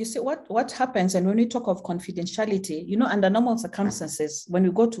 You see what happens, and when we talk of confidentiality, you know, under normal circumstances, when we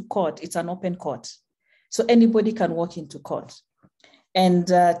go to court, it's an open court. So anybody can walk into court. And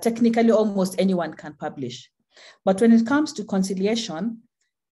technically, almost anyone can publish. But when it comes to conciliation,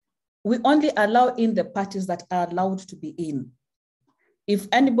 we only allow in the parties that are allowed to be in. If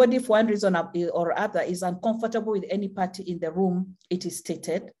anybody, for one reason or other, is uncomfortable with any party in the room, it is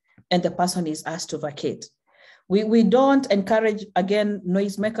stated, and the person is asked to vacate. We don't encourage, again,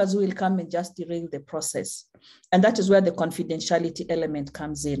 noisemakers who will come and just derail the process. And that is where the confidentiality element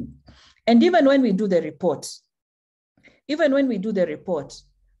comes in. And even when we do the report,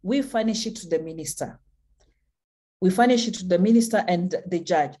 we furnish it to the minister. We furnish it to the minister and the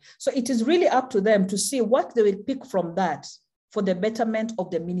judge. So it is really up to them to see what they will pick from that for the betterment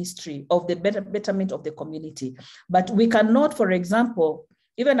of the ministry, of the betterment of the community. But we cannot, for example,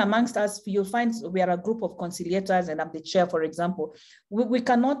 even amongst us, you'll find we are a group of conciliators and I'm the chair, for example. We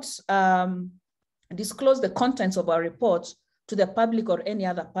cannot disclose the contents of our report to the public or any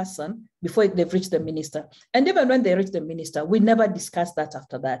other person before they've reached the minister. And even when they reach the minister, we never discuss that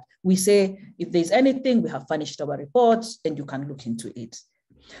after that. We say, if there's anything, we have furnished our reports and you can look into it.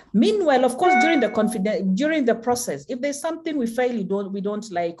 Meanwhile, of course, during the process, if there's something we feel we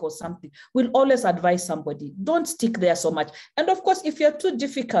don't like or something, we'll always advise somebody, don't stick there so much. And of course, if you're too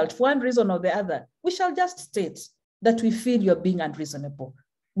difficult for one reason or the other, we shall just state that we feel you're being unreasonable.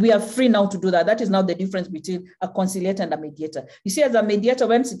 We are free now to do that. That is now the difference between a conciliator and a mediator. You see, as a mediator,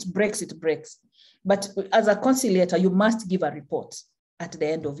 once it breaks, it breaks. But as a conciliator, you must give a report at the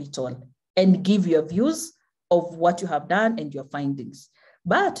end of it all and give your views of what you have done and your findings,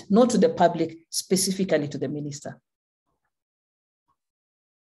 but not to the public, specifically to the minister.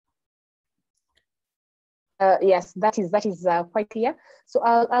 Yes, that is quite clear. So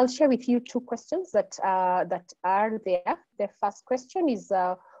I'll share with you two questions that are there. The first question is,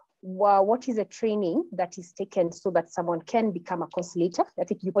 what is a training that is taken so that someone can become a conciliator? I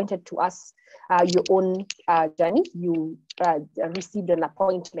think you pointed to us your own journey. You received an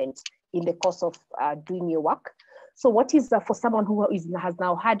appointment in the course of doing your work. So what is for someone who has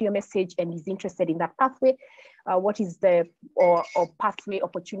now heard your message and is interested in that pathway, what is the or pathway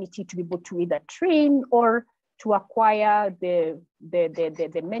opportunity to be able to either train or to acquire the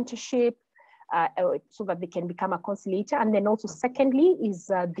mentorship so that they can become a conciliator? And then also secondly is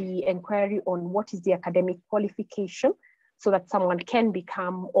the inquiry on what is the academic qualification so that someone can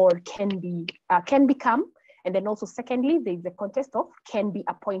become or can become. And then also secondly, there's the contest of can be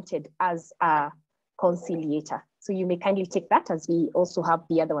appointed as a conciliator. So you may kindly take that as we also have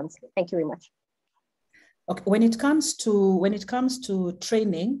the other ones. Thank you very much. Okay, when it comes to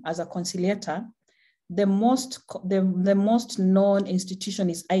training as a conciliator, the most known institution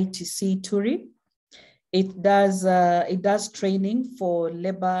is ITC Turi. It does training for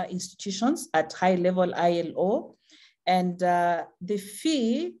labor institutions at high level ILO. And the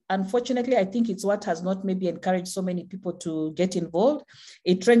fee, unfortunately, I think it's what has not maybe encouraged so many people to get involved.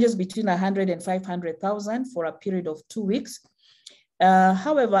 It ranges between 100 and 500,000 for a period of 2 weeks.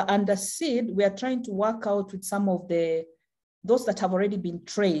 However, under CEED, we are trying to work out with some of those that have already been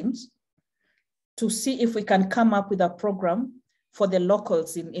trained to see if we can come up with a program for the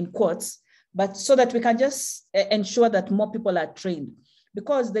locals in quotes, but so that we can just ensure that more people are trained.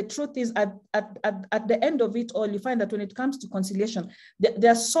 Because the truth is at the end of it all, you find that when it comes to conciliation,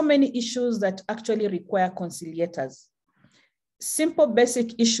 there are so many issues that actually require conciliators. Simple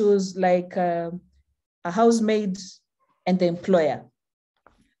basic issues like a housemaid and the employer.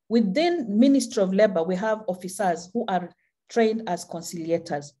 Within Ministry of Labor, we have officers who are trained as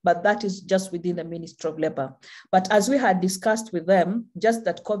conciliators, but that is just within the Ministry of Labor. But as we had discussed with them, just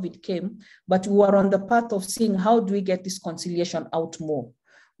that COVID came, but we were on the path of seeing how do we get this conciliation out more.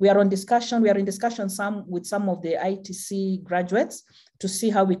 We are in discussion with some of the ITC graduates to see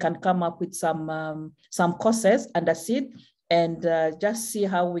how we can come up with some courses under CEED and just see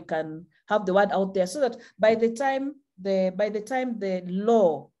how we can have the word out there so that by the time the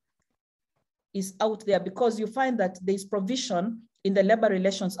law is out there, because you find that there's provision in the Labor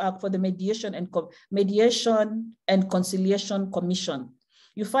Relations Act for the Mediation and Conciliation Commission.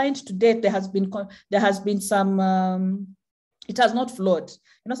 You find to date there has been some, it has not flowed.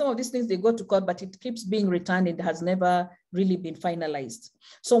 You know, some of these things, they go to court, but it keeps being returned and has never really been finalized.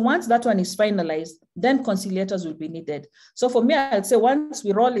 So once that one is finalized, then conciliators will be needed. So for me, I'd say once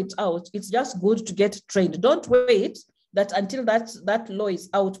we roll it out, it's just good to get trained. Don't wait that until that law is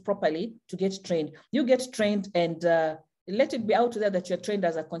out properly to get trained. You get trained and let it be out there that you're trained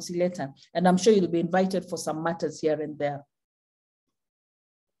as a conciliator. And I'm sure you'll be invited for some matters here and there.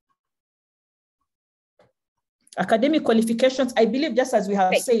 Academic qualifications, I believe, just as we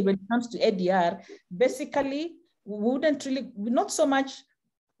have said, when it comes to ALDR, basically, we wouldn't really, not so much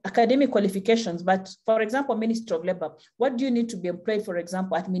academic qualifications, but for example, Ministry of Labor, what do you need to be employed, for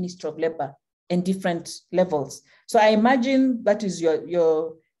example, at Ministry of Labor in different levels? So I imagine that is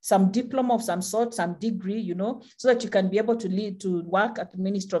your some diploma of some sort, some degree, you know, so that you can be able to work at the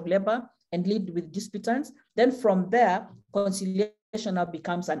Ministry of Labor and lead with disputants. Then from there, conciliation now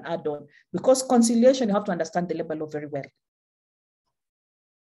becomes an add-on, because conciliation, you have to understand the labor law very well,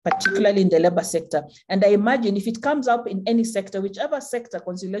 particularly in the labor sector. And I imagine if it comes up in any sector, whichever sector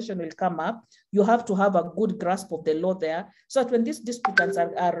conciliation will come up, you have to have a good grasp of the law there, so that when these disputants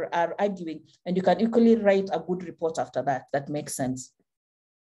are arguing, and you can equally write a good report after that, that makes sense.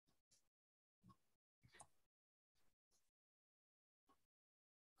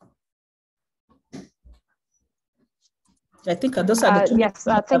 I think those are the two. Yes,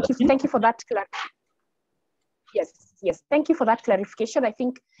 thank you for that. Yes, Yes. Thank you for that clarification. I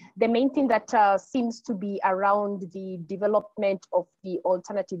think the main thing that seems to be around the development of the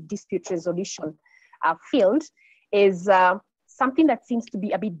alternative dispute resolution field is something that seems to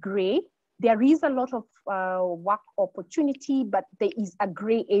be a bit gray. There is a lot of work opportunity, but there is a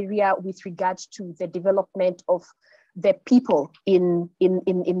gray area with regards to the development of the people in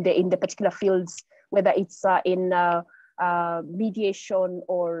the particular fields, whether it's in mediation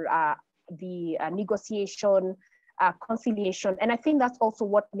or the negotiation, conciliation. And I think that's also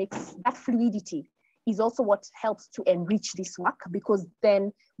what makes that fluidity is also what helps to enrich this work, because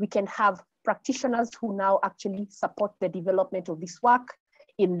then we can have practitioners who now actually support the development of this work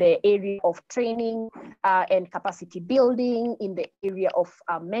in the area of training and capacity building, in the area of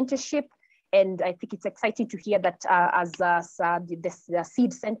mentorship. And I think it's exciting to hear that as the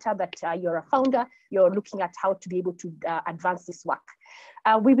CEED Center that you're a founder, you're looking at how to be able to advance this work.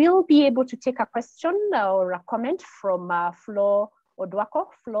 We will be able to take a question or a comment from Flo Odwako.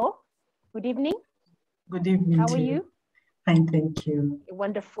 Flo, good evening. Good evening. How are you? Fine, thank you.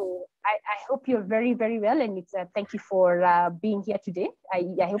 Wonderful. I hope you're very, very well, and it's thank you for being here today.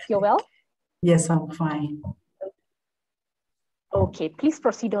 I hope you're well. Yes, I'm fine. Okay, please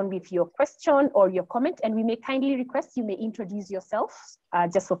proceed on with your question or your comment, and we may kindly request you may introduce yourself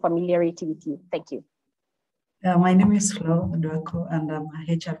just for familiarity with you. Thank you. My name is Flo Odwako, and I'm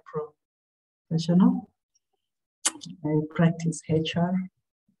a HR professional. I practice HR.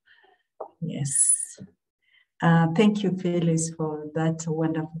 Yes. Thank you, Phyllis, for that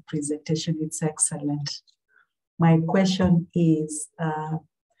wonderful presentation. It's excellent. My question is,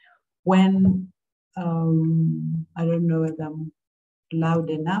 when, I don't know whether I'm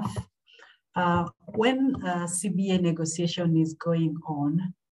loud enough, when CBA negotiation is going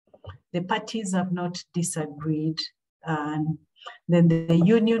on, the parties have not disagreed, and then the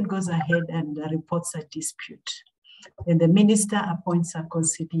union goes ahead and reports a dispute. And the minister appoints a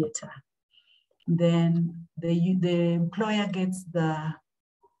conciliator. Then the employer gets the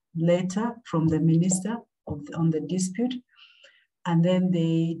letter from the minister on the dispute, and then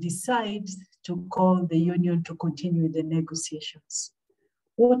they decide to call the union to continue the negotiations.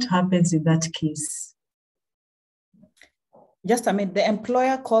 What happens in that case? Just a minute, the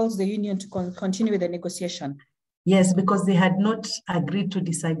employer calls the union to continue with the negotiation. Yes, because they had not agreed to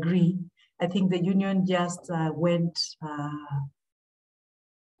disagree. I think the union just went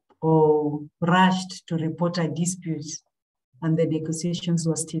or rushed to report a dispute, and the negotiations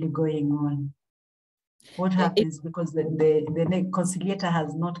were still going on. What happens? Because the conciliator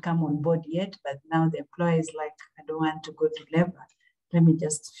has not come on board yet, but now the employer is like, I don't want to go to labor. Let me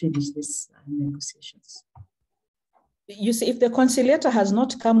just finish this negotiations. You see, if the conciliator has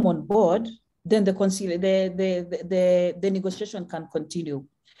not come on board, then the negotiation can continue.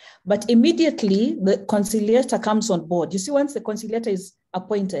 But immediately the conciliator comes on board. You see, once the conciliator is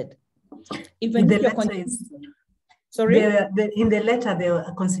appointed, even if you're sorry? In the letter,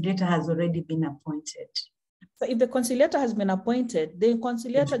 the conciliator has already been appointed. So if the conciliator has been appointed, the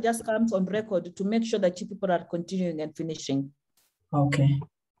conciliator just comes on record to make sure that you people are continuing and finishing. Okay.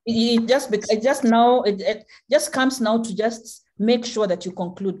 It just comes now to just make sure that you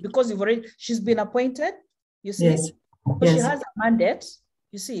conclude, because she's been appointed, you see. Yes. So yes. She has a mandate,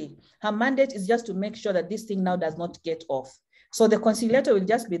 you see. Her mandate is just to make sure that this thing now does not get off. So the conciliator will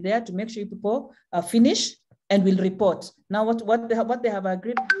just be there to make sure people finish and will report. Now what they have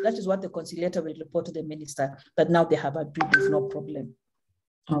agreed, that is what the conciliator will report to the minister, that now they have agreed, there's no problem.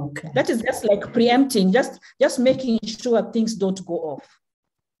 Okay. That is just like preempting, just making sure things don't go off.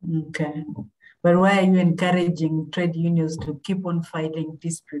 Okay. But why are you encouraging trade unions to keep on filing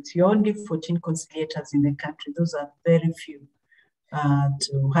disputes? You're only 14 conciliators in the country. Those are very few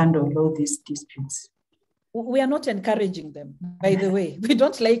to handle all these disputes. We are not encouraging them, by the way. We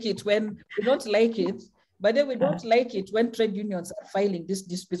don't like it when but then we don't like it when trade unions are filing these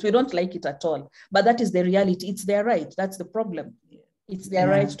disputes. We don't like it at all. But that is the reality. It's their right. That's the problem. It's their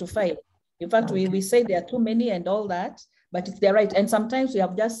right to file. In fact, we say there are too many and all that, but it's their right. And sometimes we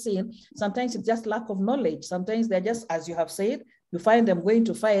have just seen, sometimes it's just lack of knowledge. Sometimes they're just, as you have said, you find them going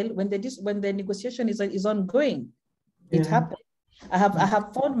to file when the negotiation is ongoing. It happens. I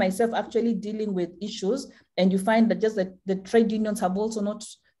have found myself actually dealing with issues, and you find that just the trade unions have also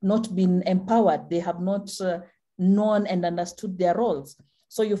not been empowered. They have not known and understood their roles.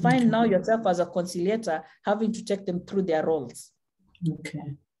 So you find now yourself as a conciliator having to take them through their roles.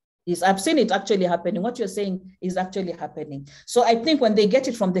 Okay. Yes, I've seen it actually happening. What you're saying is actually happening. So I think when they get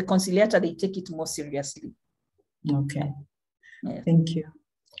it from the conciliator, they take it more seriously. Okay. Yeah. Thank you.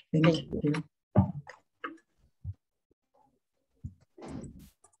 Thank you.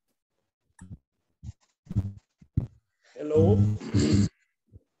 Hello.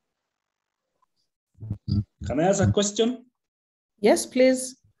 Can I ask a question? Yes,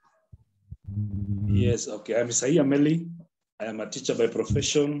 please. Yes, okay. I'm Isaiah Meli. I am a teacher by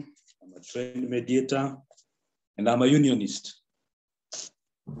profession. I'm a trained mediator, and I'm a unionist.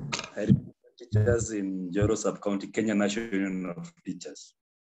 I represent teachers in Joro Sub-County, Kenya National Union of Teachers.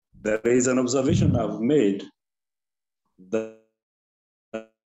 There is an observation I've made that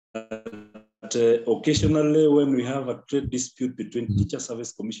occasionally when we have a trade dispute between Teacher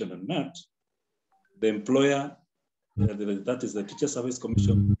Service Commission and NAT, the employer, that is the Teacher Service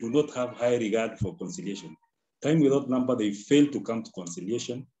Commission, do not have high regard for conciliation. Time without number, they fail to come to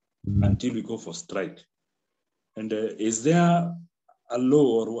conciliation until we go for strike. And is there a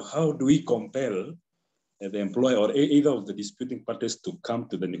law, or how do we compel the employer or either of the disputing parties to come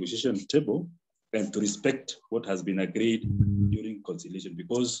to the negotiation table and to respect what has been agreed during conciliation?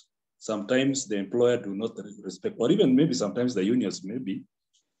 Because sometimes the employer do not respect, or even maybe sometimes the unions, maybe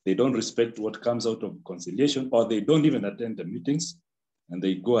they don't respect what comes out of conciliation, or they don't even attend the meetings and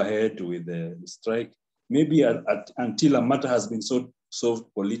they go ahead with the strike, maybe until a matter has been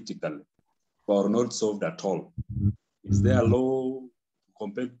solved politically or not solved at all. Is there a law to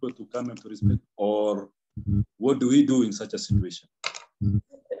compel people to come and to respect, or what do we do in such a situation?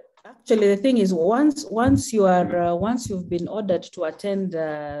 Actually, the thing is, once you've been ordered to attend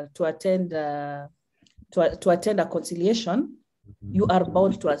a conciliation, you are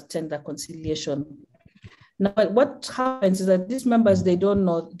bound to attend the conciliation. Now, what happens is that these members, they don't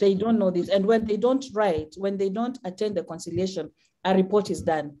know this, and when they don't attend the conciliation, a report is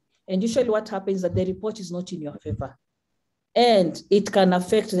done. And usually, what happens is that the report is not in your favor, and it can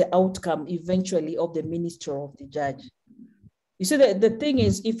affect the outcome eventually of the ministry of the judge. You see, the thing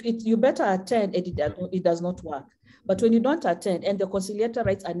is, you better attend, it does not work. But when you don't attend and the conciliator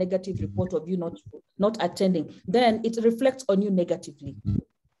writes a negative report of you not attending, then it reflects on you negatively.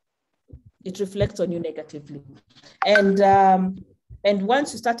 It reflects on you negatively. And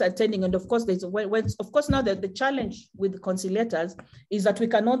once you start attending, and of course, now the challenge with the conciliators is that we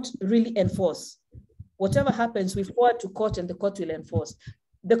cannot really enforce. Whatever happens, we forward to court and the court will enforce.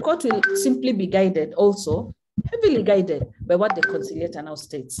 The court will simply be guided also, heavily guided by what the conciliator now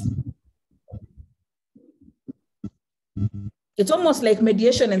states. It's almost like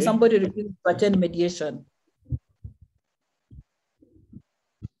mediation and somebody refuses to attend mediation.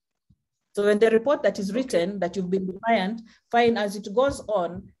 So when the report that is written that you've been defiant, fine, as it goes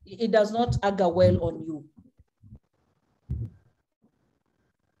on, it does not augur well on you.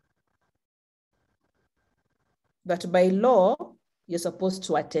 But by law, you're supposed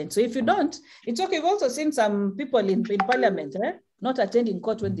to attend. So if you don't, it's okay. We've also seen some people in parliament not attending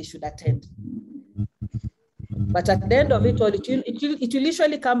court when they should attend. But at the end of it all, it will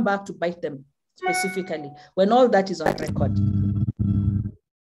usually come back to bite them specifically when all that is on record.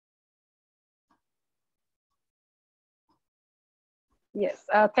 Yes,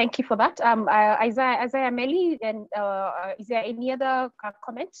 thank you for that. Isaiah Meli, and is there any other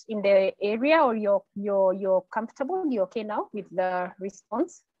comments in the area, or you're comfortable? You're okay now with the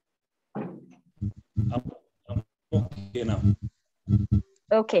response? I'm okay now.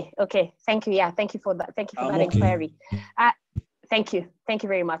 Okay. Thank you. Yeah, thank you for that. Thank you for that inquiry. Thank you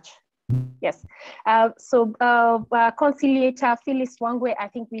very much. Yes. Conciliator Phyllis Wangwe, I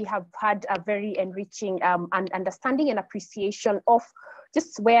think we have had a very enriching understanding and appreciation of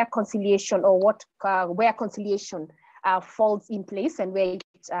just where conciliation, or where conciliation falls in place, and where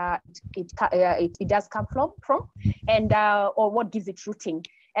it does come from, and or what gives it rooting.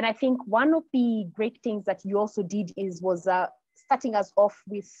 And I think one of the great things that you also did was starting us off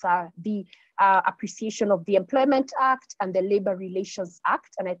with the appreciation of the Employment Act and the Labor Relations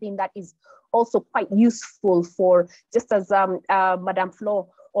Act. And I think that is also quite useful for, just as Madam Flo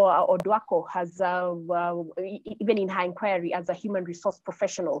or Dwako has, even in her inquiry as a human resource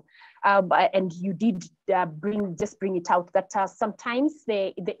professional, and you did bring it out that sometimes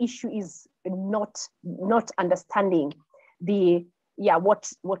the issue is not understanding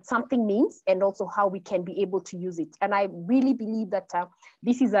what something means, and also how we can be able to use it. And I really believe that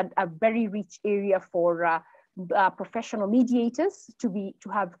this is a very rich area for professional mediators to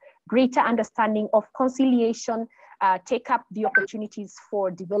have greater understanding of conciliation, take up the opportunities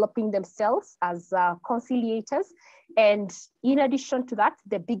for developing themselves as conciliators. And in addition to that,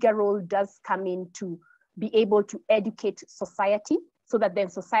 the bigger role does come in to be able to educate society, so that then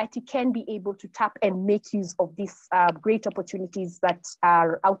society can be able to tap and make use of these great opportunities that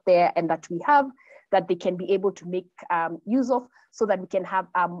are out there and that we have, that they can be able to make use of, so that we can have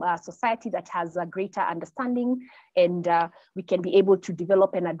a society that has a greater understanding, and we can be able to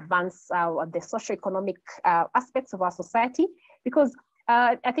develop and advance the socioeconomic aspects of our society. Because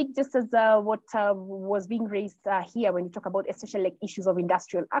I think just as what was being raised here when you talk about especially like issues of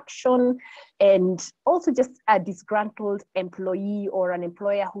industrial action, and also just a disgruntled employee or an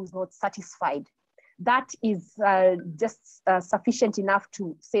employer who's not satisfied, that is just sufficient enough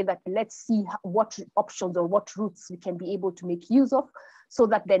to say that let's see what options or what routes we can be able to make use of, so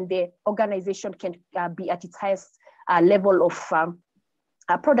that then the organization can be at its highest level of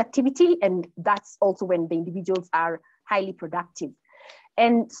productivity, and that's also when the individuals are highly productive.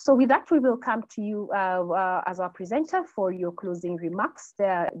 And so with that, we will come to you as our presenter for your closing remarks.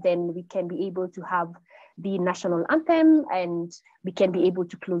 Then we can be able to have the national anthem, and we can be able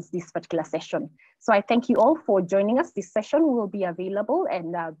to close this particular session. So I thank you all for joining us. This session will be available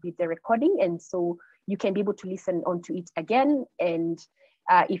and with the recording, and so you can be able to listen onto it again. And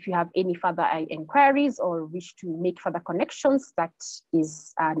if you have any further inquiries or wish to make further connections, that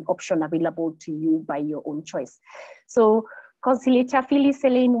is an option available to you by your own choice. So Conciliator Phyllis,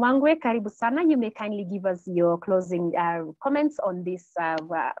 Elaine, Wangwe, karibu sana. You may kindly give us your closing comments on this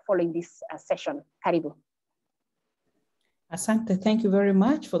following this session. Karibu. Asante, thank you very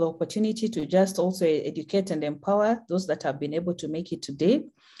much for the opportunity to just also educate and empower those that have been able to make it today.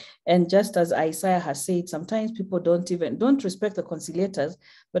 And just as Isaiah has said, sometimes people don't respect the conciliators,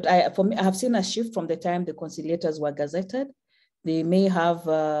 but for me, I have seen a shift from the time the conciliators were gazetted. They may have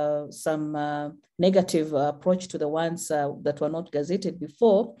some negative approach to the ones that were not gazetted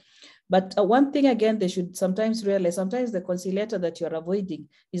before. But one thing, again, they should sometimes realize, sometimes the conciliator that you're avoiding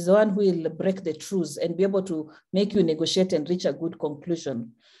is the one who will break the truce and be able to make you negotiate and reach a good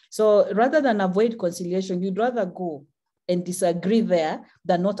conclusion. So rather than avoid conciliation, you'd rather go and disagree there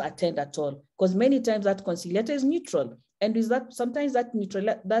than not attend at all. Because many times that conciliator is neutral. And is that sometimes that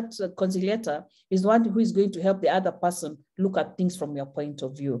conciliator is the one who is going to help the other person look at things from your point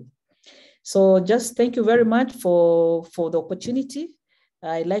of view. So just thank you very much for the opportunity.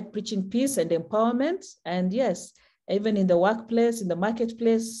 I like preaching peace and empowerment. And yes, even in the workplace, in the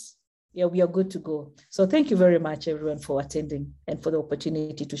marketplace, yeah, we are good to go. So thank you very much, everyone, for attending and for the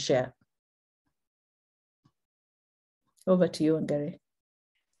opportunity to share. Over to you, Ngari.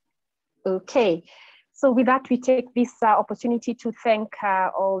 Okay. So with that, we take this opportunity to thank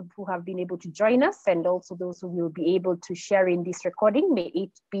all who have been able to join us, and also those who will be able to share in this recording. May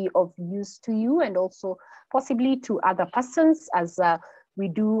it be of use to you and also possibly to other persons as we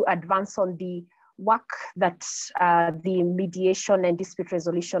do advance on the work that the mediation and dispute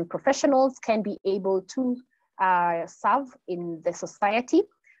resolution professionals can be able to serve in the society.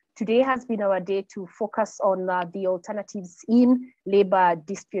 Today has been our day to focus on the alternatives in labor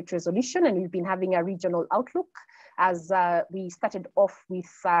dispute resolution, and we've been having a regional outlook as we started off with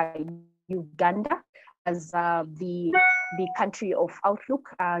Uganda as the country of outlook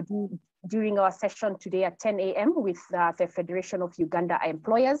during our session today at 10 a.m. with the Federation of Uganda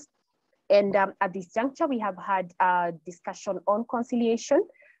Employers. And at this juncture, we have had a discussion on conciliation.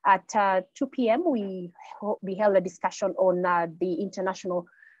 At 2 p.m., we held a discussion on the International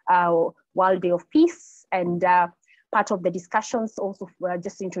World Day of Peace, and part of the discussions also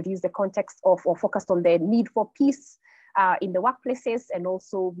just introduced the context of or focused on the need for peace in the workplaces, and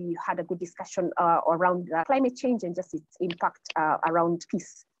also we had a good discussion around climate change and just its impact around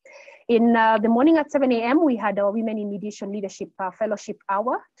peace. In the morning at 7 a.m., we had our Women in Mediation Leadership Fellowship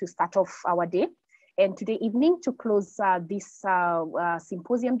Hour to start off our day. And today evening, to close this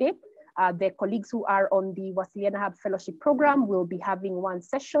symposium day, the colleagues who are on the Wasilianahub Fellowship Program will be having one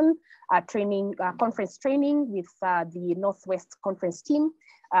session, conference training with the Northwest Conference team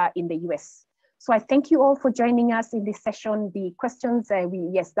in the US. So I thank you all for joining us in this session. The questions,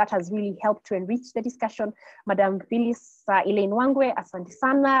 yes, that has really helped to enrich the discussion. Madam Phyllis, Elaine Wangwe, asante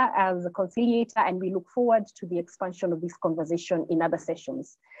sana as a conciliator, and we look forward to the expansion of this conversation in other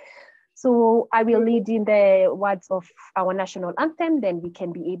sessions. So I will lead in the words of our national anthem, then we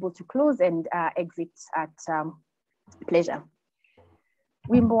can be able to close and exit at pleasure.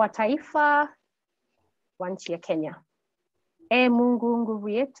 Wimbo wa taifa wa nchi ya Kenya. Ee Mungu nguvu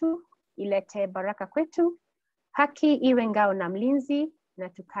yetu, ilete baraka kwetu, haki iwe ngao na mlinzi, na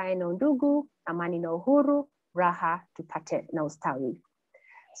tukae na undugu, amani na uhuru, raha tupate na ustawi.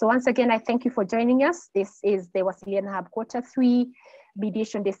 So once again, I thank you for joining us. This is the Wasilianahub Q3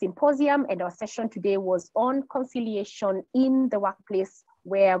 Mediation Day Symposium, and our session today was on conciliation in the workplace,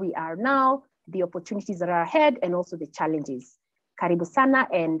 where we are now, the opportunities that are ahead, and also the challenges. Karibu sana,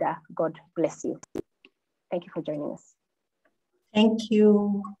 and God bless you. Thank you for joining us. Thank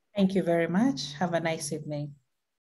you. Thank you very much. Have a nice evening.